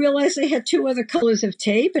 And then I realized I had 2 other colors of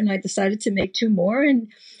tape, and I decided to make 2 more. And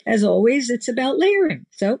as always, it's about layering.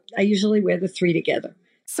 So I usually wear the 3 together.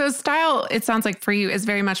 So style, it sounds like for you, is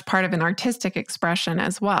very much part of an artistic expression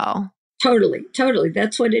as well. Totally.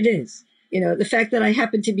 That's what it is. The fact that I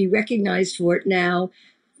happen to be recognized for it now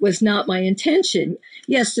was not my intention.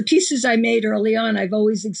 Yes, the pieces I made early on, I've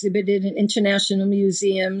always exhibited in international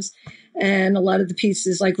museums. And a lot of the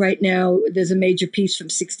pieces, like right now, there's a major piece from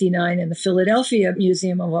 '69 in the Philadelphia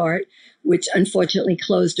Museum of Art, which unfortunately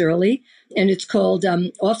closed early. And it's called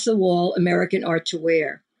Off the Wall American Art to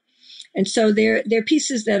Wear. And so they're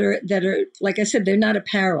pieces that are, like I said, they're not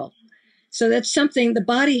apparel. So that's something, the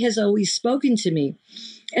body has always spoken to me.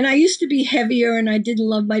 And I used to be heavier, and I didn't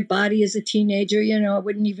love my body as a teenager. I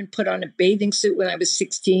wouldn't even put on a bathing suit when I was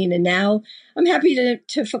 16. And now I'm happy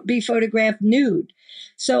to be photographed nude.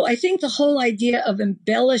 So I think the whole idea of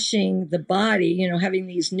embellishing the body, having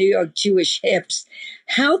these New York Jewish hips,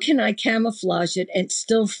 how can I camouflage it and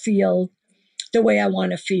still feel the way I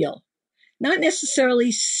want to feel? Not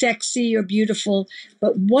necessarily sexy or beautiful,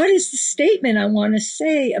 but what is the statement I want to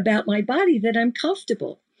say about my body that I'm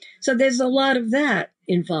comfortable? So there's a lot of that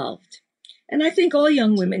involved. And I think all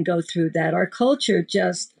young women go through that. Our culture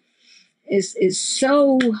just is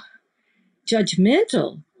so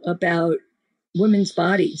judgmental about women's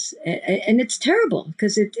bodies. And it's terrible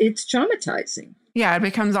because it's traumatizing. Yeah, it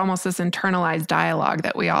becomes almost this internalized dialogue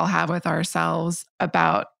that we all have with ourselves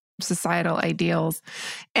about societal ideals.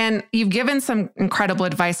 And you've given some incredible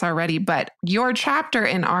advice already, but your chapter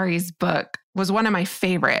in Ari's book was one of my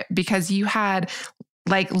favorite because you had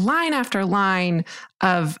like line after line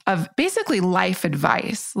of basically life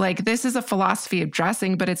advice. Like this is a philosophy of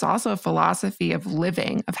dressing, but it's also a philosophy of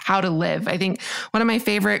living, of how to live. I think one of my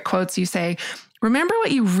favorite quotes, you say, remember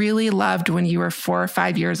what you really loved when you were 4 or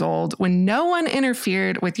 5 years old, when no one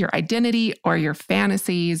interfered with your identity or your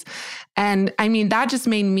fantasies. And I mean, that just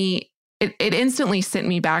made me, it instantly sent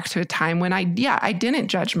me back to a time when I didn't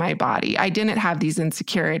judge my body. I didn't have these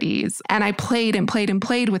insecurities. And I played and played and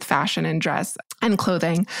played with fashion and dress and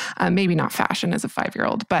clothing. Maybe not fashion as a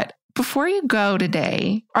 5-year-old. But before you go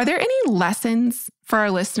today, are there any lessons for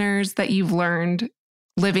our listeners that you've learned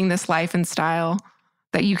living this life and style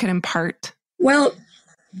that you can impart? Well,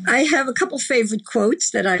 I have a couple favorite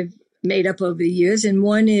quotes that I've made up over the years. And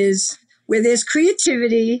one is, where there's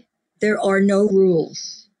creativity, there are no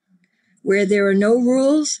rules. Where there are no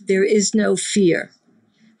rules, there is no fear.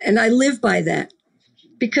 And I live by that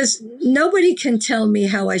because nobody can tell me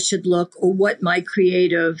how I should look or what my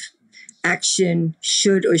creative action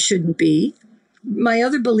should or shouldn't be. My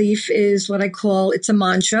other belief is what I call, it's a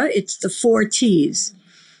mantra. It's the 4 T's.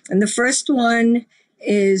 And the first one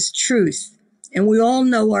is truth. And we all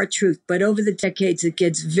know our truth, but over the decades, it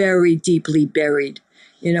gets very deeply buried.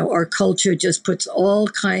 Our culture just puts all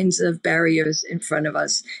kinds of barriers in front of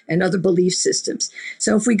us and other belief systems.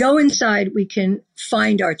 So if we go inside, we can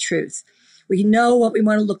find our truth. We know what we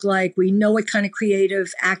want to look like. We know what kind of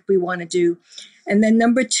creative act we want to do. And then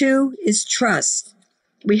number 2 is trust.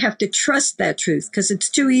 We have to trust that truth because it's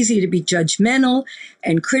too easy to be judgmental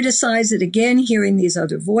and criticize it again, hearing these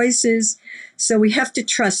other voices. So we have to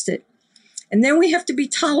trust it. And then we have to be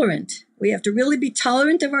tolerant. We have to really be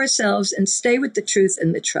tolerant of ourselves and stay with the truth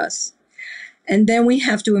and the trust. And then we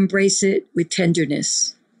have to embrace it with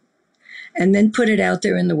tenderness. And then put it out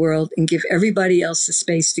there in the world and give everybody else the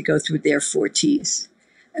space to go through their 4 T's.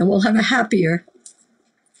 And we'll have a happier,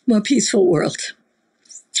 more peaceful world.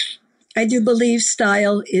 I do believe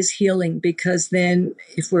style is healing because then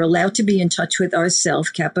if we're allowed to be in touch with ourselves,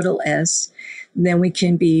 capital S, then we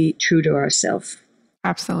can be true to ourselves.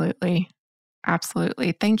 Absolutely.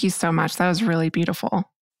 Absolutely. Thank you so much. That was really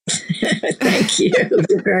beautiful. Thank you.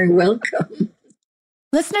 You're very welcome.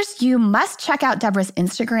 Listeners, you must check out Deborah's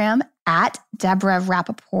Instagram at Deborah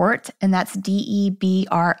Rappaport, and that's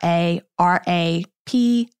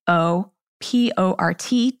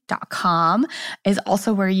DeborahRapport.com is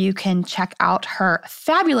also where you can check out her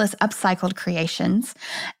fabulous upcycled creations.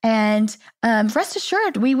 And rest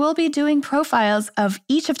assured, we will be doing profiles of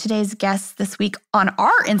each of today's guests this week on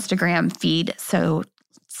our Instagram feed, so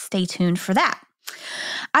stay tuned for that.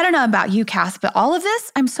 I don't know about you, Cass, but all of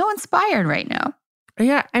this, I'm so inspired right now.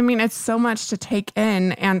 Yeah, I mean, it's so much to take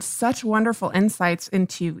in and such wonderful insights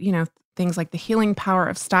into, things like the healing power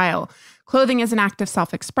of style. Clothing is an act of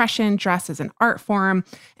self-expression, dress is an art form,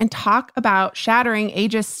 and talk about shattering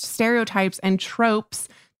ageist stereotypes and tropes.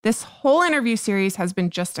 This whole interview series has been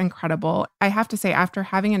just incredible. I have to say, after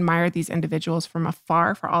having admired these individuals from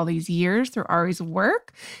afar for all these years through Ari's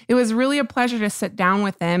work, it was really a pleasure to sit down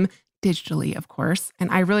with them, digitally, of course, and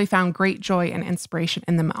I really found great joy and inspiration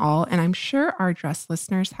in them all, and I'm sure our Dress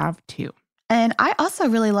listeners have too. And I also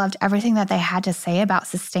really loved everything that they had to say about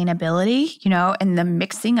sustainability, and the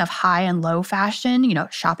mixing of high and low fashion,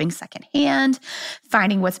 shopping secondhand,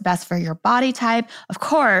 finding what's best for your body type, of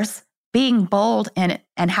course, being bold and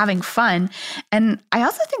having fun. And I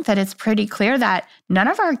also think that it's pretty clear that none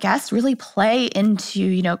of our guests really play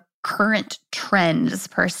into, current trends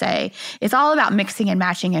per se. It's all about mixing and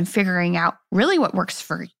matching and figuring out really what works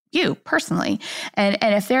for you personally. And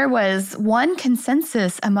if there was one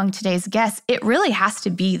consensus among today's guests, it really has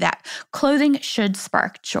to be that clothing should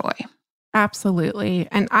spark joy. Absolutely.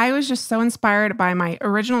 And I was just so inspired by my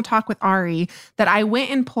original talk with Ari that I went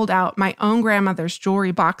and pulled out my own grandmother's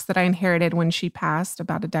jewelry box that I inherited when she passed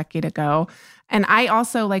about a decade ago. And I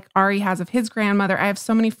also, like Ari has of his grandmother, I have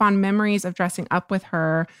so many fond memories of dressing up with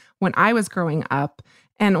her when I was growing up.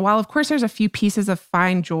 And while, of course, there's a few pieces of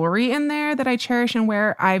fine jewelry in there that I cherish and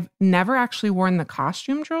wear, I've never actually worn the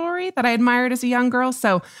costume jewelry that I admired as a young girl.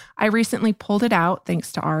 So I recently pulled it out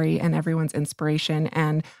thanks to Ari and everyone's inspiration.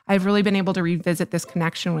 And I've really been able to revisit this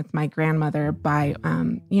connection with my grandmother by,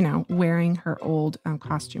 wearing her old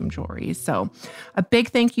costume jewelry. So a big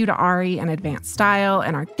thank you to Ari and Advanced Style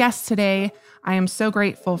and our guests today. I am so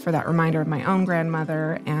grateful for that reminder of my own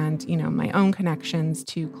grandmother and, my own connections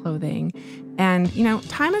to clothing. And,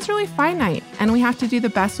 time is really finite and we have to do the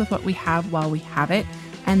best with what we have while we have it.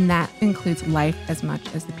 And that includes life as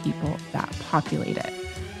much as the people that populate it.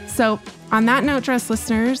 So on that note, Dress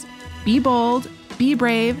listeners, be bold, be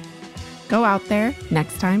brave, go out there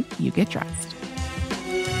next time you get dressed.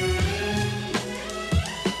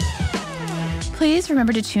 Please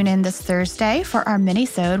remember to tune in this Thursday for our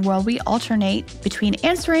mini-sode where we alternate between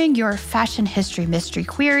answering your fashion history mystery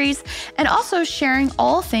queries and also sharing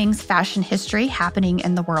all things fashion history happening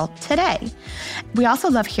in the world today. We also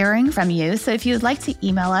love hearing from you, so if you would like to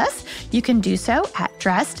email us, you can do so at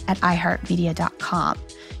dressed@iheartmedia.com.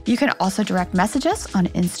 You can also direct message us on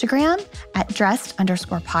Instagram at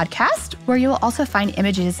dressed_podcast, where you will also find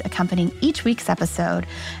images accompanying each week's episode.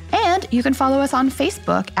 And you can follow us on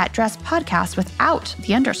Facebook at Dressed Podcast without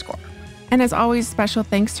the underscore. And as always, special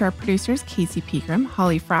thanks to our producers, Casey Pegram,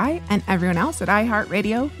 Holly Fry, and everyone else at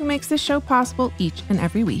iHeartRadio who makes this show possible each and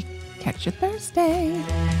every week. Catch you Thursday.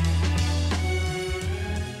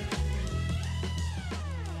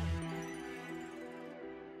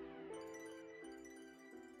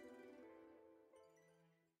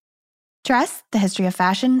 Dress, The History of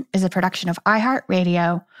Fashion is a production of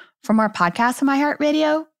iHeartRadio. For more podcasts from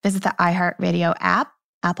iHeartRadio, visit the iHeartRadio app,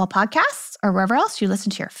 Apple Podcasts, or wherever else you listen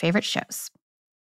to your favorite shows.